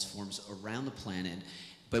capitalism in all its forms around the planet,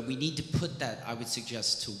 but we need to put that, I would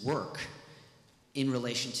suggest, to work in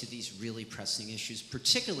relation to these really pressing issues,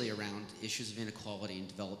 particularly around issues of inequality and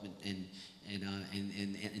development and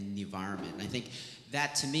the environment. And I think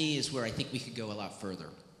that, to me, is where I think we could go a lot further.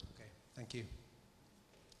 Okay, thank you.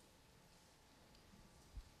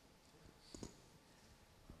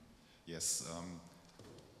 Yes,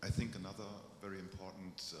 I think another very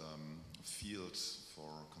important field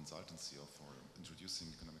for consultancy or for introducing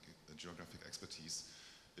economic geographic expertise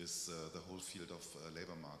is the whole field of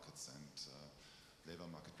labor markets and labor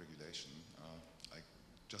market regulation. I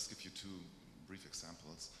just give you two brief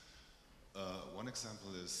examples. One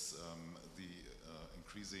example is the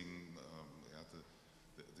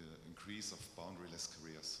increase of boundaryless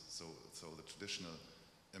careers. So the traditional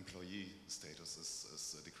employee status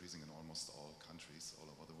is decreasing in almost all countries all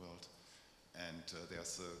over the world, and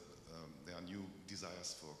there are new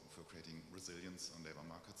desires for creating resilience on labor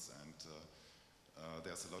markets, and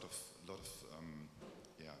there's a lot of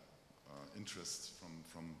interest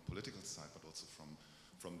from political side, but also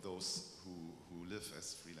from those who live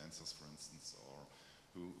as freelancers, for instance, or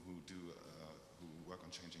who work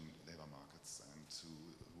on changing labor markets and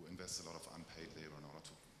who invest a lot of unpaid labor in order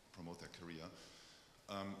to promote their career.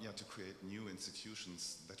 To create new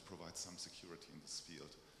institutions that provide some security in this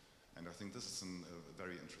field. And I think this is a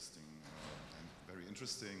very interesting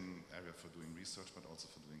area for doing research, but also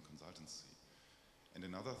for doing consultancy. And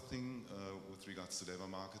another thing with regards to labor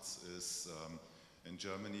markets is in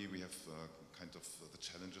Germany we have kind of the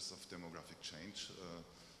challenges of demographic change,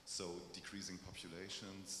 so decreasing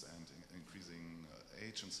populations and increasing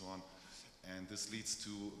age and so on. And this leads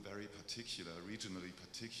to very particular, regionally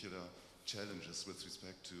particular challenges with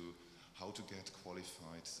respect to how to get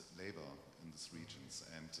qualified labor in these regions.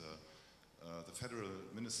 And the Federal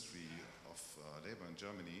Ministry of Labor in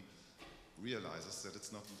Germany realizes that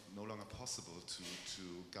it's no longer possible to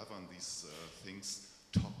govern these things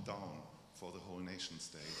top-down for the whole nation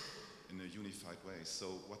state in a unified way. So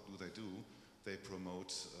what do? They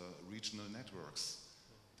promote regional networks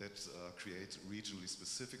that create regionally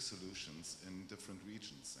specific solutions in different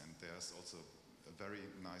regions. And there's also a very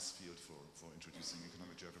nice field for introducing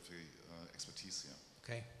economic geography expertise here.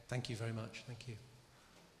 Okay, thank you very much. Thank you.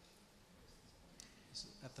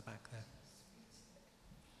 At the back there.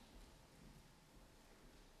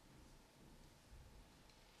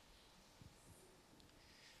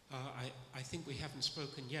 I think we haven't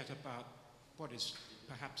spoken yet about what is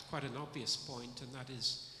perhaps quite an obvious point, and that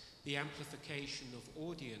is the amplification of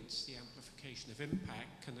audience, the amplification of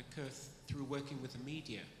impact can occur through working with the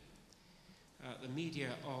media. The media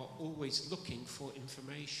are always looking for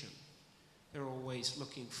information. They're always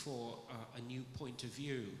looking for a new point of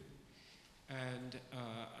view. And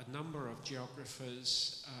a number of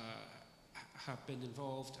geographers have been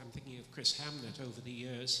involved, I'm thinking of Chris Hamnett over the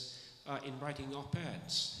years, in writing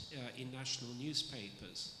op-eds in national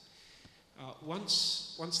newspapers.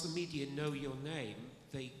 Once the media know your name,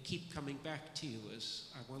 they keep coming back to you. As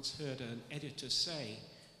I once heard an editor say,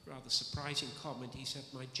 rather surprising comment, he said,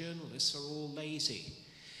 "My journalists are all lazy."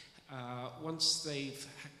 Once they've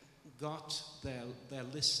got their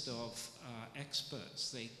list of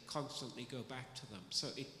experts, they constantly go back to them.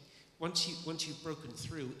 So once you've broken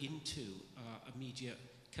through into a media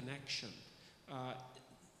connection,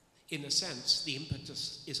 in a sense, the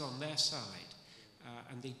impetus is on their side.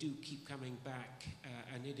 And they do keep coming back,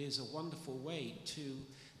 and it is a wonderful way to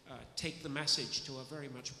take the message to a very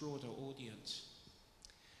much broader audience.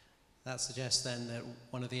 That suggests then that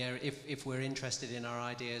one of the areas, if we're interested in our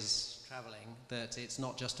ideas travelling, that it's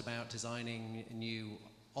not just about designing new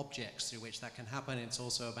objects through which that can happen, it's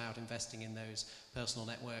also about investing in those personal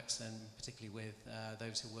networks, and particularly with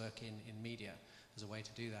those who work in media as a way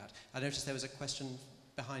to do that. I noticed there was a question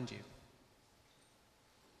behind you.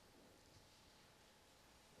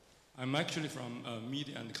 I'm actually from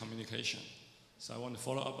media and communication, so I want to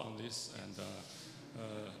follow up on this. And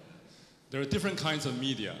there are different kinds of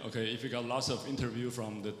media. Okay, if you got lots of interview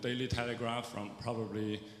from the Daily Telegraph, from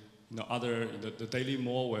probably the Daily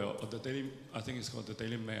Mail will, the Daily, I think it's called the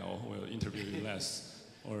Daily Mail, will interview you less,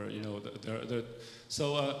 or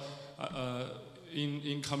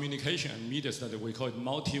in communication and media study, we call it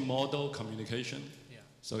multimodal communication. Yeah.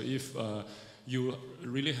 So if you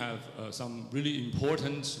really have some really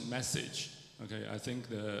important message. Okay, I think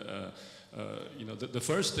the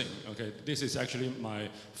first thing. Okay, this is actually my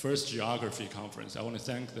first geography conference. I want to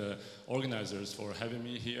thank the organizers for having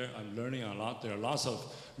me here. I'm learning a lot. There are lots of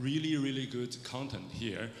really, really good content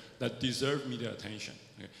here that deserve media attention.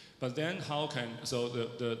 Okay? But then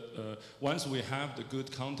once we have the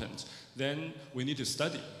good content, then we need to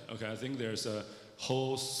study. Okay, I think there's a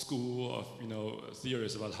whole school of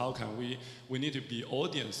theories about how can we need to be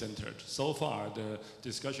audience centered. So far the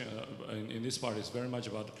discussion in this part is very much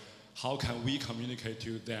about how can we communicate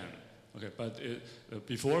to them. Okay, but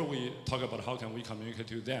before we talk about how can we communicate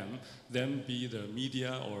to them, then be the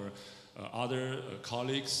media or other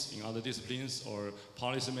colleagues in other disciplines or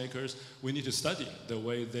policymakers, we need to study the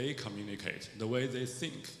way they communicate, the way they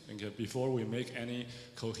think, okay, before we make any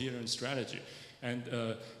coherent strategy. And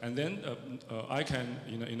then I can,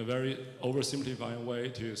 in a very oversimplifying way,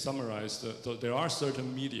 to summarize, there are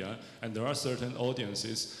certain media and there are certain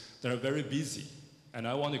audiences that are very busy, and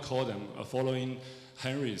I want to call them, following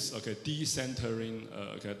Henry's decentering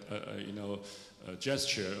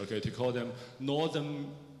gesture, to call them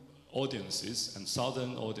northern audiences and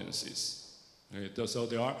southern audiences. Okay, so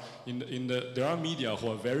there are media who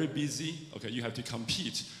are very busy. Okay, you have to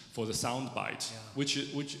compete for the sound bite, yeah,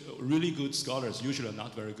 which really good scholars usually are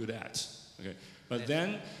not very good at. Okay, but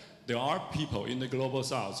then there are people in the global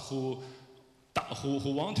south who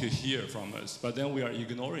want to hear from us, but then we are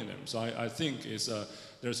ignoring them. So I think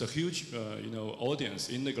there's a huge audience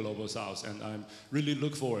in the global south, and I really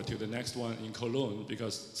look forward to the next one in Cologne,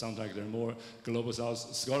 because it sounds like there are more global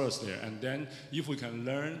south scholars there. And then if we can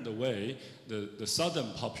learn the way the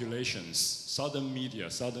southern populations, southern media,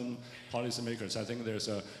 southern policymakers, I think there's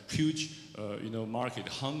a huge market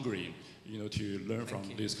hungry to learn from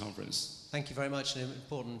this conference. Thank you very much. An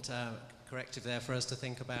important corrective there for us to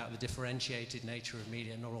think about the differentiated nature of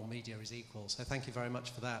media. Not all media is equal. So thank you very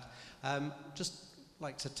much for that. Just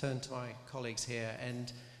like to turn to my colleagues here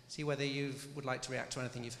and see whether you would like to react to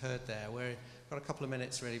anything you've heard there. We've got a couple of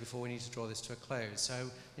minutes really before we need to draw this to a close. So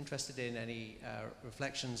interested in any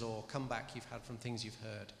reflections or comeback you've had from things you've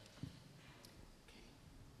heard.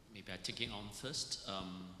 Maybe I take it on first.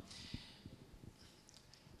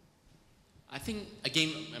 I think,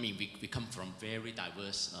 again, I mean, we come from very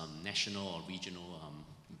diverse national or regional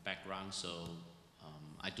backgrounds, so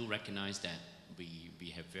I do recognize that we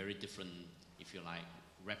have very different, if you like,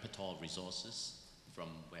 repertoire of resources from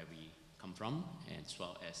where we come from, as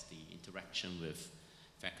well as the interaction with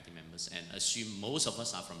faculty members. And assume most of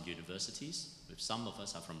us are from universities, with some of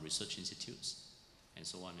us are from research institutes, and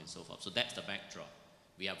so on and so forth. So that's the backdrop.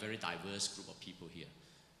 We are a very diverse group of people here.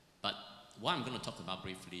 But what I'm going to talk about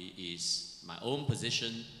briefly is my own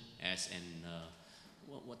position as an,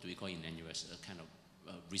 what do we call in NUS, a kind of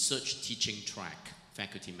research teaching track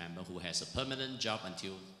faculty member who has a permanent job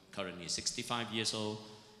until currently 65 years old,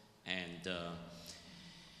 and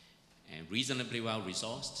reasonably well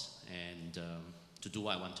resourced, and to do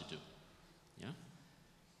what I want to do. Yeah?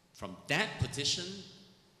 From that position,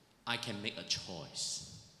 I can make a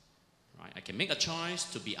choice. Right? I can make a choice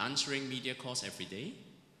to be answering media calls every day,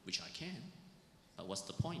 which I can. But what's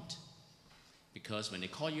the point? Because when they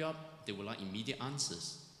call you up, they will like immediate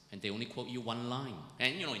answers. And they only quote you one line.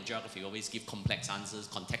 And you know, in geography, you always give complex answers,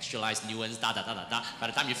 contextualize, nuance, da da da da da. By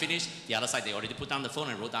the time you finish, the other side, they already put down the phone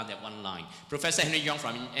and wrote down that one line. Professor Henry Yeung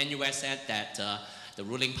from NUS said that the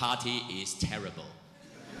ruling party is terrible.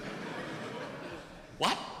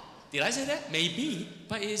 What? Did I say that? Maybe.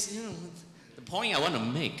 But it's, you know, the point I want to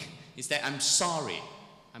make is that I'm sorry.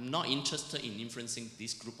 I'm not interested in influencing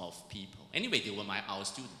this group of people. Anyway, they were our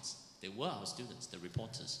students. They were our students, the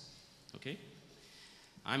reporters. Okay?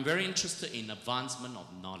 I'm very interested in advancement of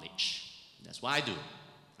knowledge. That's what I do.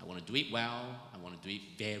 I want to do it well. I want to do it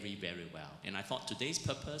very, very well. And I thought today's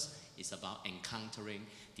purpose is about encountering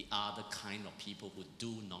the other kind of people who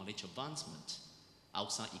do knowledge advancement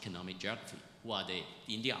outside economic geography. Who are they?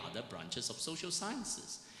 In the other branches of social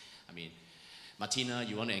sciences. I mean, Martina,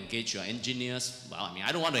 you want to engage your engineers? Well, I mean,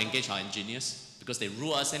 I don't want to engage our engineers because they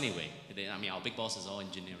rule us anyway. I mean, our big boss is all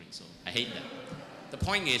engineering, so I hate them. The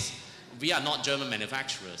point is, we are not German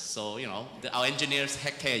manufacturers, so, you know, our engineers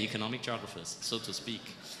heck care economic geographers, so to speak.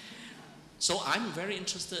 So I'm very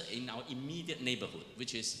interested in our immediate neighborhood,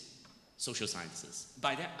 which is social sciences.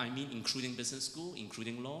 By that, I mean including business school,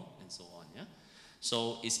 including law, and so on, yeah?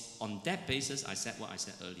 So it's on that basis I said what I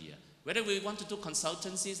said earlier. Whether we want to do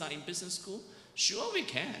consultancies like in business school, sure we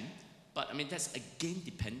can, but I mean, that's again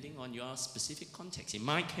depending on your specific context. In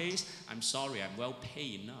my case, I'm sorry, I'm well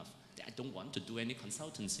paid enough that I don't want to do any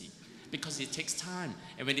consultancy, because it takes time.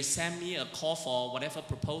 And when they send me a call for whatever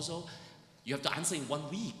proposal, you have to answer in 1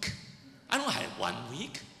 week. I don't have 1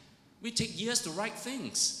 week. We take years to write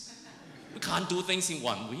things. We can't do things in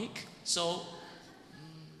 1 week. So,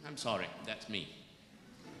 I'm sorry, that's me.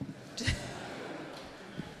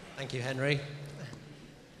 Thank you, Henry.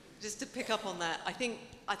 Just to pick up on that, I think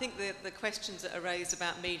the questions that are raised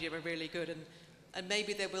about media are really good, and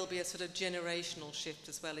maybe there will be a sort of generational shift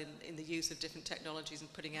as well in the use of different technologies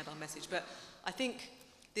and putting out our message. But I think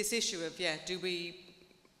this issue of, I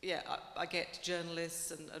get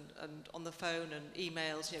journalists and on the phone and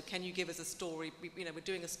emails, you know, can you give us a story? We're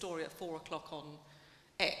doing a story at 4 o'clock on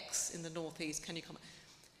X in the Northeast, can you come?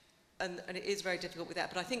 And it is very difficult with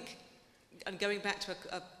that. But I think, and going back to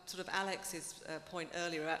a sort of Alex's point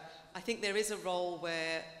earlier, I think there is a role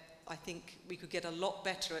where I think we could get a lot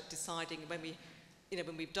better at deciding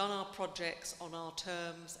when we've done our projects on our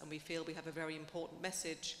terms and we feel we have a very important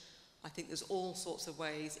message. I think there's all sorts of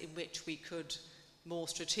ways in which we could more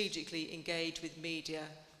strategically engage with media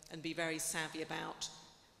and be very savvy about,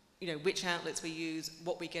 which outlets we use,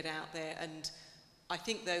 what we get out there. And I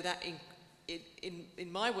think, though, that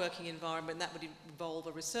in my working environment, that would involve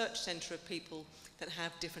a research centre of people that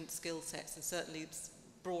have different skill sets, and certainly a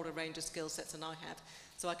broader range of skill sets than I have.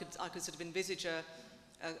 So I could sort of envisage a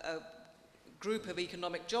group of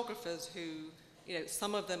economic geographers who,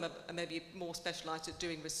 some of them are maybe more specialised at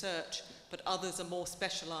doing research, but others are more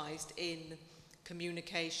specialised in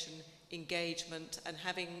communication, engagement, and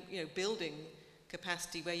having, building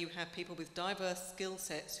capacity where you have people with diverse skill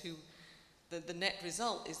sets who, the net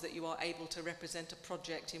result is that you are able to represent a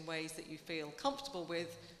project in ways that you feel comfortable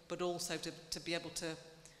with, but also to be able to,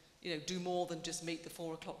 do more than just meet the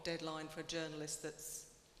 4 o'clock deadline for a journalist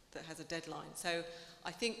that has a deadline. So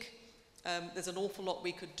I think there's an awful lot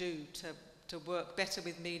we could do to work better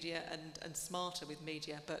with media and smarter with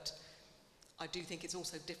media, but I do think it's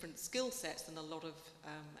also different skill sets than a lot of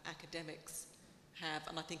academics have,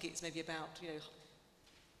 and I think it's maybe about,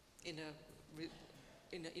 in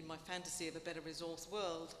my fantasy of a better resource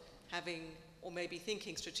world, having, or maybe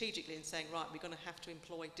thinking strategically and saying, right, we're going to have to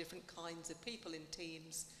employ different kinds of people in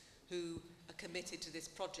teams who are committed to this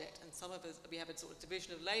project, and some of us, we have a sort of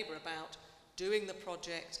division of labour about doing the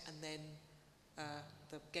project and then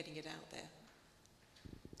getting it out there.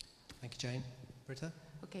 Thank you, Jane. Britta?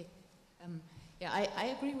 Okay.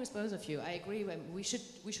 I agree with both of you. I agree we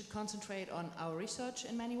should concentrate on our research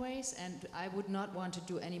in many ways, and I would not want to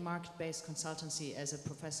do any market-based consultancy as a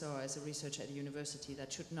professor or as a researcher at a university.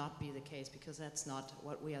 That should not be the case, because that's not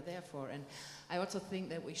what we are there for. And I also think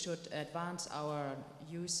that we should advance our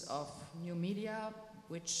use of new media,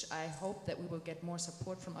 which I hope that we will get more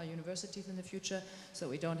support from our universities in the future, so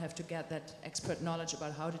we don't have to get that expert knowledge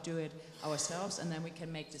about how to do it ourselves, and then we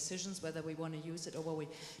can make decisions whether we want to use it or whether we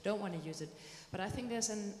don't want to use it. But I think there's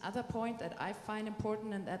another point that I find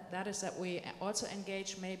important, and that is that we also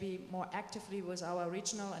engage maybe more actively with our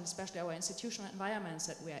regional and especially our institutional environments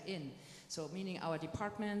that we are in. So meaning our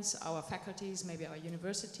departments, our faculties, maybe our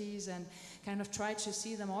universities, and kind of try to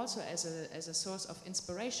see them also as a source of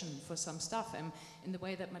inspiration for some stuff. And in the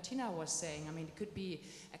way that Martina was saying, I mean, it could be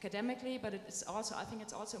academically, but it's also, I think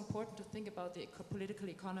it's also important to think about the political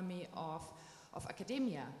economy of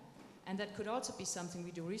academia. And that could also be something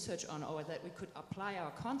we do research on, or that we could apply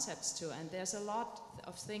our concepts to. And there's a lot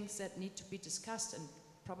of things that need to be discussed and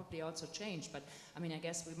probably also changed. But I mean, I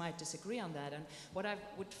guess we might disagree on that. And what I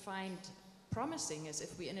would find promising is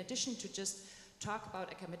if we, in addition to just talk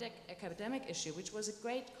about academic issue, which was a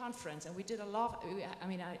great conference, and we did a lot,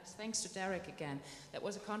 thanks to Derek again, that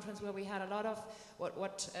was a conference where we had a lot of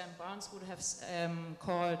what Barnes would have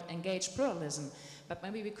called engaged pluralism. But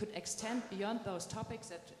maybe we could extend beyond those topics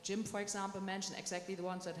that Jim, for example, mentioned, exactly the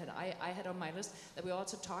ones that I had on my list, that we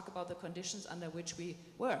also talk about the conditions under which we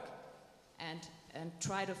work and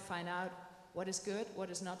try to find out what is good, what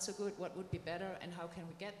is not so good, what would be better, and how can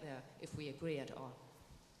we get there if we agree at all.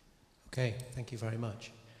 Okay, thank you very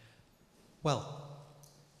much. Well,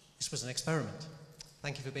 this was an experiment.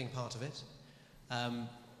 Thank you for being part of it.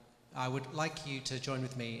 I would like you to join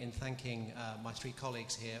with me in thanking my three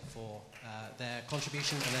colleagues here for their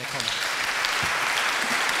contribution and their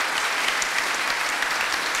comments.